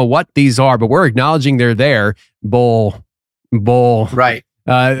 we don't know what these are, but we're acknowledging they're there. Bull. Right.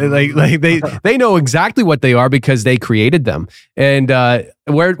 They know exactly what they are because they created them. And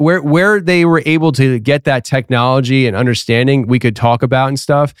where they were able to get that technology and understanding, we could talk about and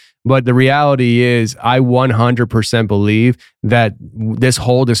stuff. But the reality is, I 100% believe that this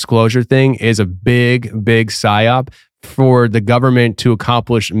whole disclosure thing is a big, big psyop for the government to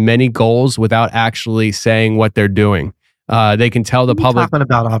accomplish many goals without actually saying what they're doing. They can tell the public. Talking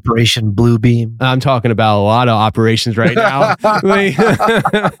about Operation Bluebeam. I'm talking about a lot of operations right now.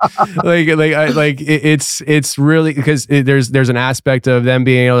 It's really because there's an aspect of them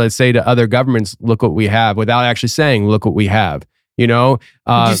being able to say to other governments, "Look what we have," without actually saying, "Look what we have." Did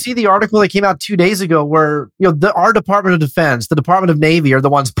you see the article that came out 2 days ago where our Department of Defense, the Department of Navy are the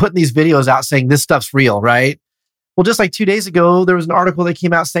ones putting these videos out saying this stuff's real, right? Well, just like 2 days ago, there was an article that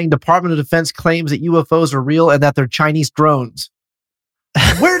came out saying Department of Defense claims that UFOs are real and that they're Chinese drones.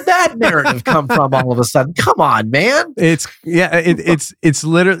 Where'd that narrative come from all of a sudden? Come on, man. It's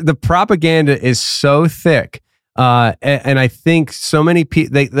literally, the propaganda is so thick. And I think so many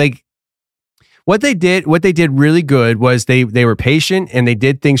people, what they did really good was they were patient and they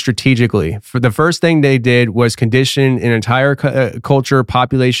did things strategically. For the first thing they did was condition an entire culture,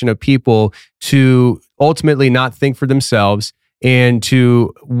 population of people to ultimately not think for themselves and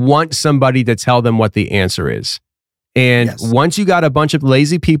to want somebody to tell them what the answer is. And once you got a bunch of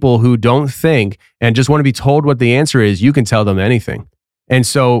lazy people who don't think and just want to be told what the answer is, you can tell them anything. And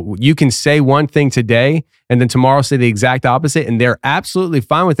so you can say one thing today and then tomorrow say the exact opposite, and they're absolutely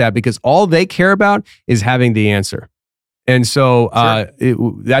fine with that because all they care about is having the answer. And so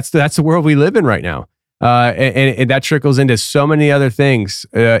that's the world we live in right now. And that trickles into so many other things.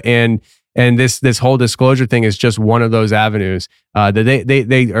 And this whole disclosure thing is just one of those avenues that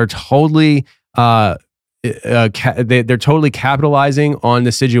they are totally they're totally capitalizing on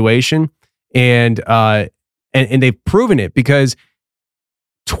the situation, and they've proven it because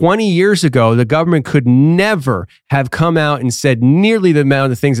 20 years ago, the government could never have come out and said nearly the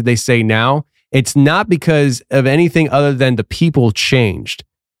amount of things that they say now. It's not because of anything other than the people changed.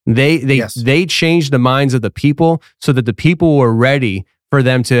 They changed the minds of the people so that the people were ready for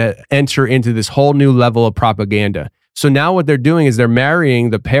them to enter into this whole new level of propaganda. So now what they're doing is they're marrying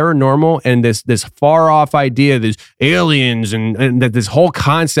the paranormal and this far off idea, these aliens and that this whole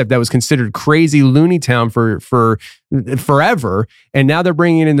concept that was considered crazy loony town for forever. And now they're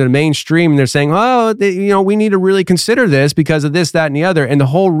bringing it into the mainstream and they're saying, we need to really consider this because of this, that, and the other. And the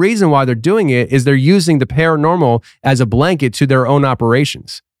whole reason why they're doing it is they're using the paranormal as a blanket to their own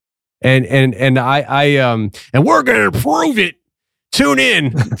operations. And we're going to prove it. Tune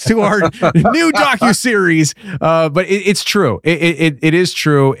in to our new docuseries. But it's true. It is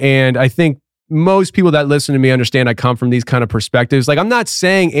true. And I think most people that listen to me understand I come from these kind of perspectives. Like, I'm not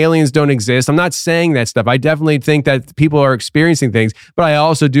saying aliens don't exist. I'm not saying that stuff. I definitely think that people are experiencing things, but I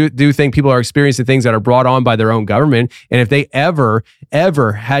also do think people are experiencing things that are brought on by their own government. And if they ever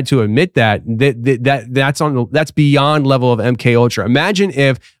had to admit that's beyond level of MK Ultra. Imagine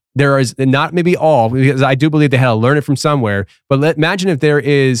if there is not maybe all, because I do believe they had to learn it from somewhere, but imagine if there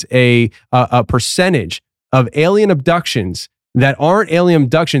is a percentage of alien abductions that aren't alien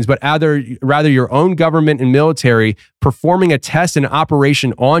abductions, but rather your own government and military performing a test and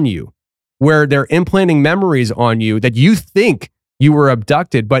operation on you, where they're implanting memories on you that you think you were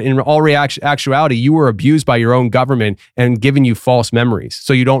abducted, but in all actuality, you were abused by your own government and giving you false memories,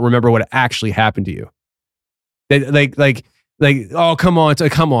 so you don't remember what actually happened to you. Oh, come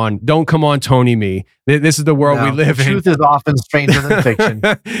on. Don't come on, Tony me. This is the world we live in. The truth is often stranger than fiction.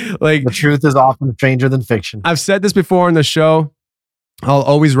 The truth is often stranger than fiction. I've said this before on the show. I'll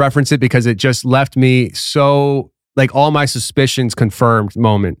always reference it because it just left me so, like, all my suspicions confirmed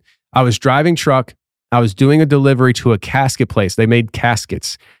moment. I was driving truck. I was doing a delivery to a casket place. They made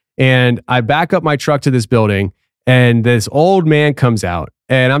caskets. And I back up my truck to this building, and this old man comes out,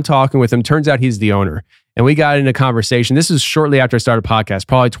 and I'm talking with him. Turns out he's the owner. And we got in a conversation. This is shortly after I started a podcast,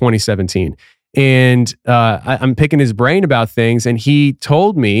 probably 2017. And I'm picking his brain about things. And he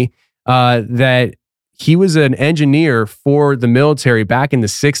told me that he was an engineer for the military back in the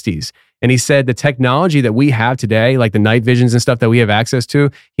 60s. And he said the technology that we have today, like the night visions and stuff that we have access to,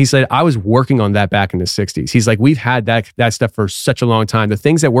 he said, I was working on that back in the 60s. He's like, we've had that stuff for such a long time. The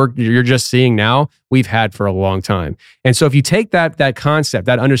things that you're just seeing now, we've had for a long time. And so if you take that concept,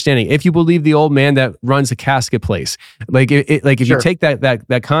 that understanding, if you believe the old man that runs a casket place, if you take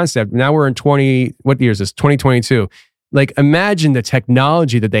that concept, now we're in what year is this? 2022. Like, imagine the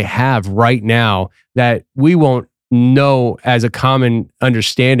technology that they have right now that we won't know as a common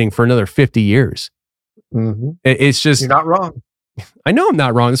understanding for another 50 years. Mm-hmm. It's just... You're not wrong. I know I'm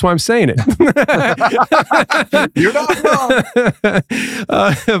not wrong. That's why I'm saying it. You're not wrong.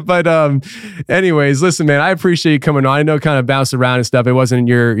 But anyways, listen, man, I appreciate you coming on. I know kind of bounced around and stuff. It wasn't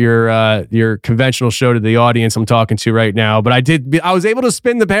your conventional show to the audience I'm talking to right now, but I was able to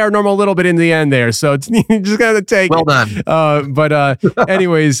spin the paranormal a little bit in the end there. So it's, you just got to take well done.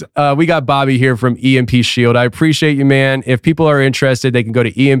 Anyways, we got Bobby here from EMP Shield. I appreciate you, man. If people are interested, they can go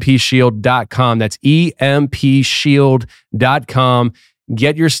to empshield.com. That's empshield.com.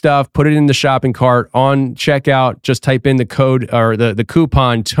 Get your stuff, put it in the shopping cart. On checkout, just type in the code or the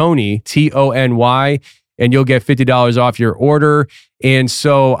coupon Tony, Tony, and you'll get $50 off your order. And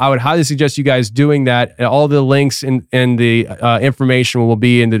so I would highly suggest you guys doing that. All the links and the information will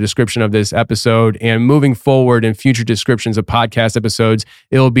be in the description of this episode. And moving forward in future descriptions of podcast episodes,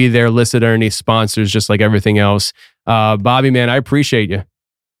 it will be there listed underneath sponsors, just like everything else. Bobby, man, I appreciate you.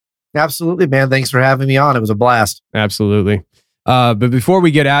 Absolutely, man. Thanks for having me on. It was a blast. Absolutely. But before we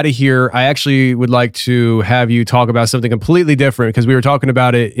get out of here, I actually would like to have you talk about something completely different, because we were talking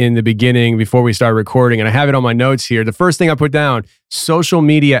about it in the beginning before we started recording, and I have it on my notes here. The first thing I put down, social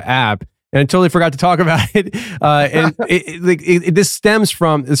media app, and I totally forgot to talk about it. This stems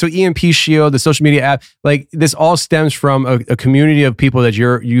from, so EMP Shield, the social media app, like this all stems from a community of people that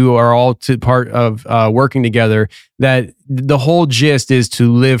you are all part of working together, that the whole gist is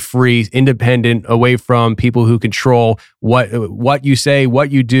to live free, independent, away from people who control what you say,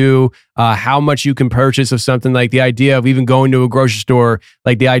 what you do, how much you can purchase of something. Like the idea of even going to a grocery store,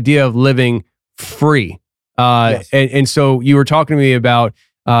 like the idea of living free. Yes. And so you were talking to me about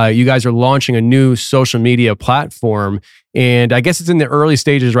you guys are launching a new social media platform, and I guess it's in the early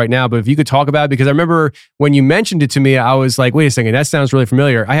stages right now, but if you could talk about it, because I remember when you mentioned it to me, I was like, wait a second, that sounds really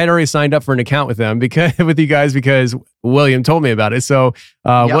familiar. I had already signed up for an account with them with you guys because William told me about it. So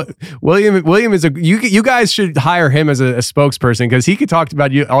William is you guys should hire him as a spokesperson, because he could talk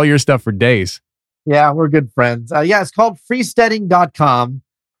about all your stuff for days. Yeah, we're good friends. It's called freesteading.com.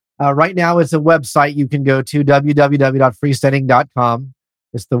 Right now it's a website you can go to, www.freesteading.com.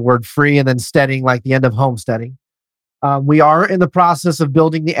 It's the word free and then steading, like the end of homesteading. We are in the process of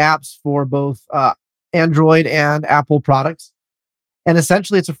building the apps for both Android and Apple products. And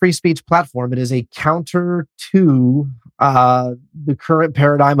essentially, it's a free speech platform. It is a counter to the current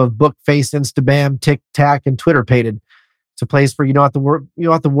paradigm of Bookface, Instabam, TikTok, and Twitter Pated. It's a place where you don't have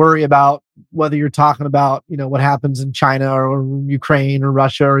to worry about whether you're talking about what happens in China or Ukraine or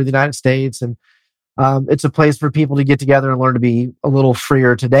Russia or the United States. And it's a place for people to get together and learn to be a little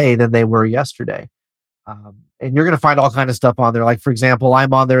freer today than they were yesterday. And you're going to find all kinds of stuff on there. Like, for example,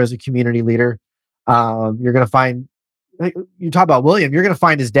 I'm on there as a community leader. You're going to find, you talk about William, you're going to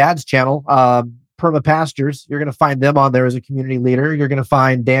find his dad's channel, Perma Pastures. You're going to find them on there as a community leader. You're going to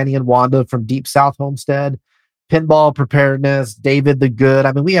find Danny and Wanda from Deep South Homestead, Pinball Preparedness, David the Good.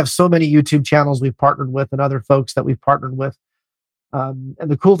 I mean, we have so many YouTube channels we've partnered with and other folks that we've partnered with. And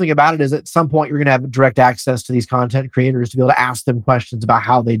the cool thing about it is at some point, you're going to have direct access to these content creators to be able to ask them questions about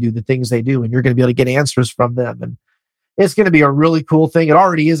how they do the things they do. And you're going to be able to get answers from them. And it's going to be a really cool thing. It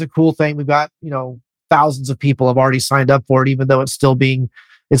already is a cool thing. We've got, thousands of people have already signed up for it, even though it's still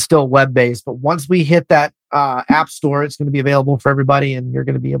web-based. But once we hit that app store, it's going to be available for everybody. And you're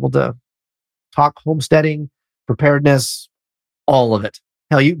going to be able to talk homesteading, preparedness, all of it.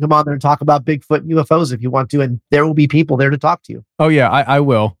 Hell, you can come on there and talk about Bigfoot and UFOs if you want to, and there will be people there to talk to you. Oh yeah, I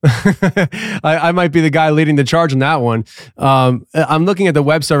will. I might be the guy leading the charge on that one. I'm looking at the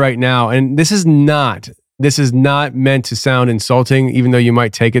website right now, and this is not meant to sound insulting, even though you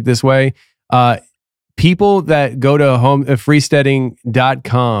might take it this way. People that go to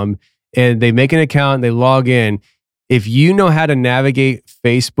freesteading.com and they make an account, they log in. if you know how to navigate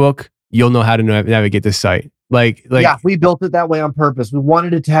Facebook, you'll know how to navigate the site. Yeah, we built it that way on purpose. We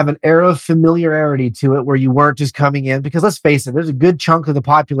wanted it to have an air of familiarity to it where you weren't just coming in, because let's face it, there's a good chunk of the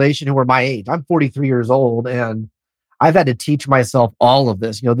population who are my age. I'm 43 years old and I've had to teach myself all of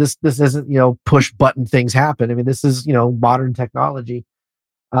this. This isn't, push button things happen. I mean, this is, modern technology.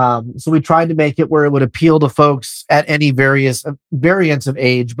 So we tried to make it where it would appeal to folks at any variants of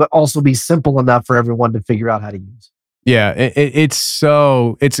age, but also be simple enough for everyone to figure out how to use. Yeah, it's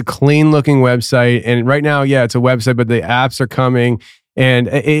a clean looking website. And right now, yeah, it's a website, but the apps are coming. And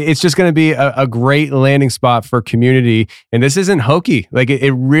it's just going to be a great landing spot for community. And this isn't hokey.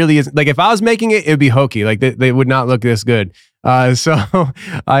 It really is. If I was making it, it'd be hokey. They would not look this good. So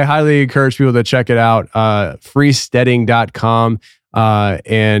I highly encourage people to check it out. freesteading.com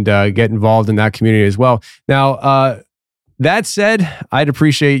and get involved in that community as well. Now, that said, I'd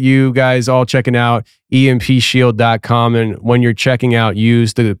appreciate you guys all checking out empshield.com. And when you're checking out,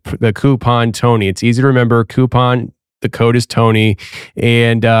 use the coupon Tony. It's easy to remember. The code is Tony.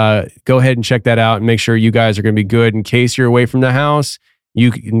 And go ahead and check that out and make sure you guys are going to be good in case you're away from the house.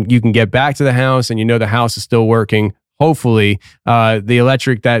 You can get back to the house and the house is still working. Hopefully, the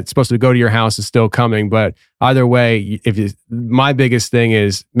electric that's supposed to go to your house is still coming. But either way, my biggest thing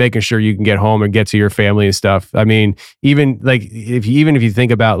is making sure you can get home and get to your family and stuff. I mean, even if you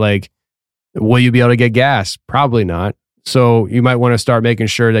think about will you be able to get gas? Probably not. So you might want to start making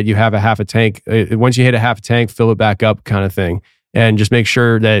sure that you have a half a tank. Once you hit a half a tank, fill it back up, kind of thing, and just make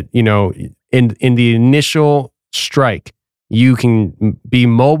sure that in the initial strike, you can be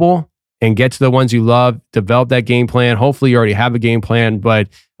mobile and get to the ones you love, develop that game plan. Hopefully you already have a game plan, but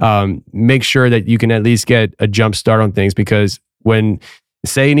make sure that you can at least get a jump start on things, because when,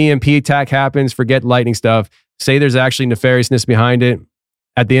 say, an EMP attack happens, forget lightning stuff, say there's actually nefariousness behind it,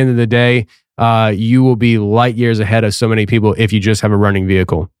 at the end of the day, you will be light years ahead of so many people if you just have a running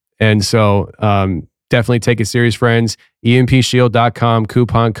vehicle. And so definitely take it serious, friends. empshield.com,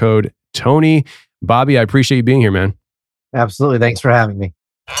 coupon code Tony. Bobby, I appreciate you being here, man. Absolutely. Thanks for having me.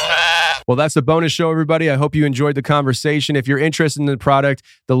 Well, that's the bonus show, everybody. I hope you enjoyed the conversation. If you're interested in the product,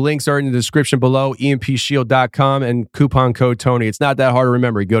 the links are in the description below, empshield.com and coupon code Tony. It's not that hard to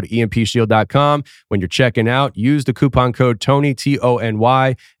remember. You go to empshield.com. When you're checking out, use the coupon code Tony,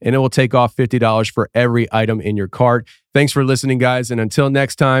 Tony, and it will take off $50 for every item in your cart. Thanks for listening, guys. And until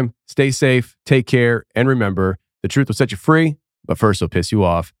next time, stay safe, take care, and remember, the truth will set you free, but first it'll piss you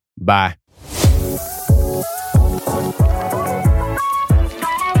off. Bye.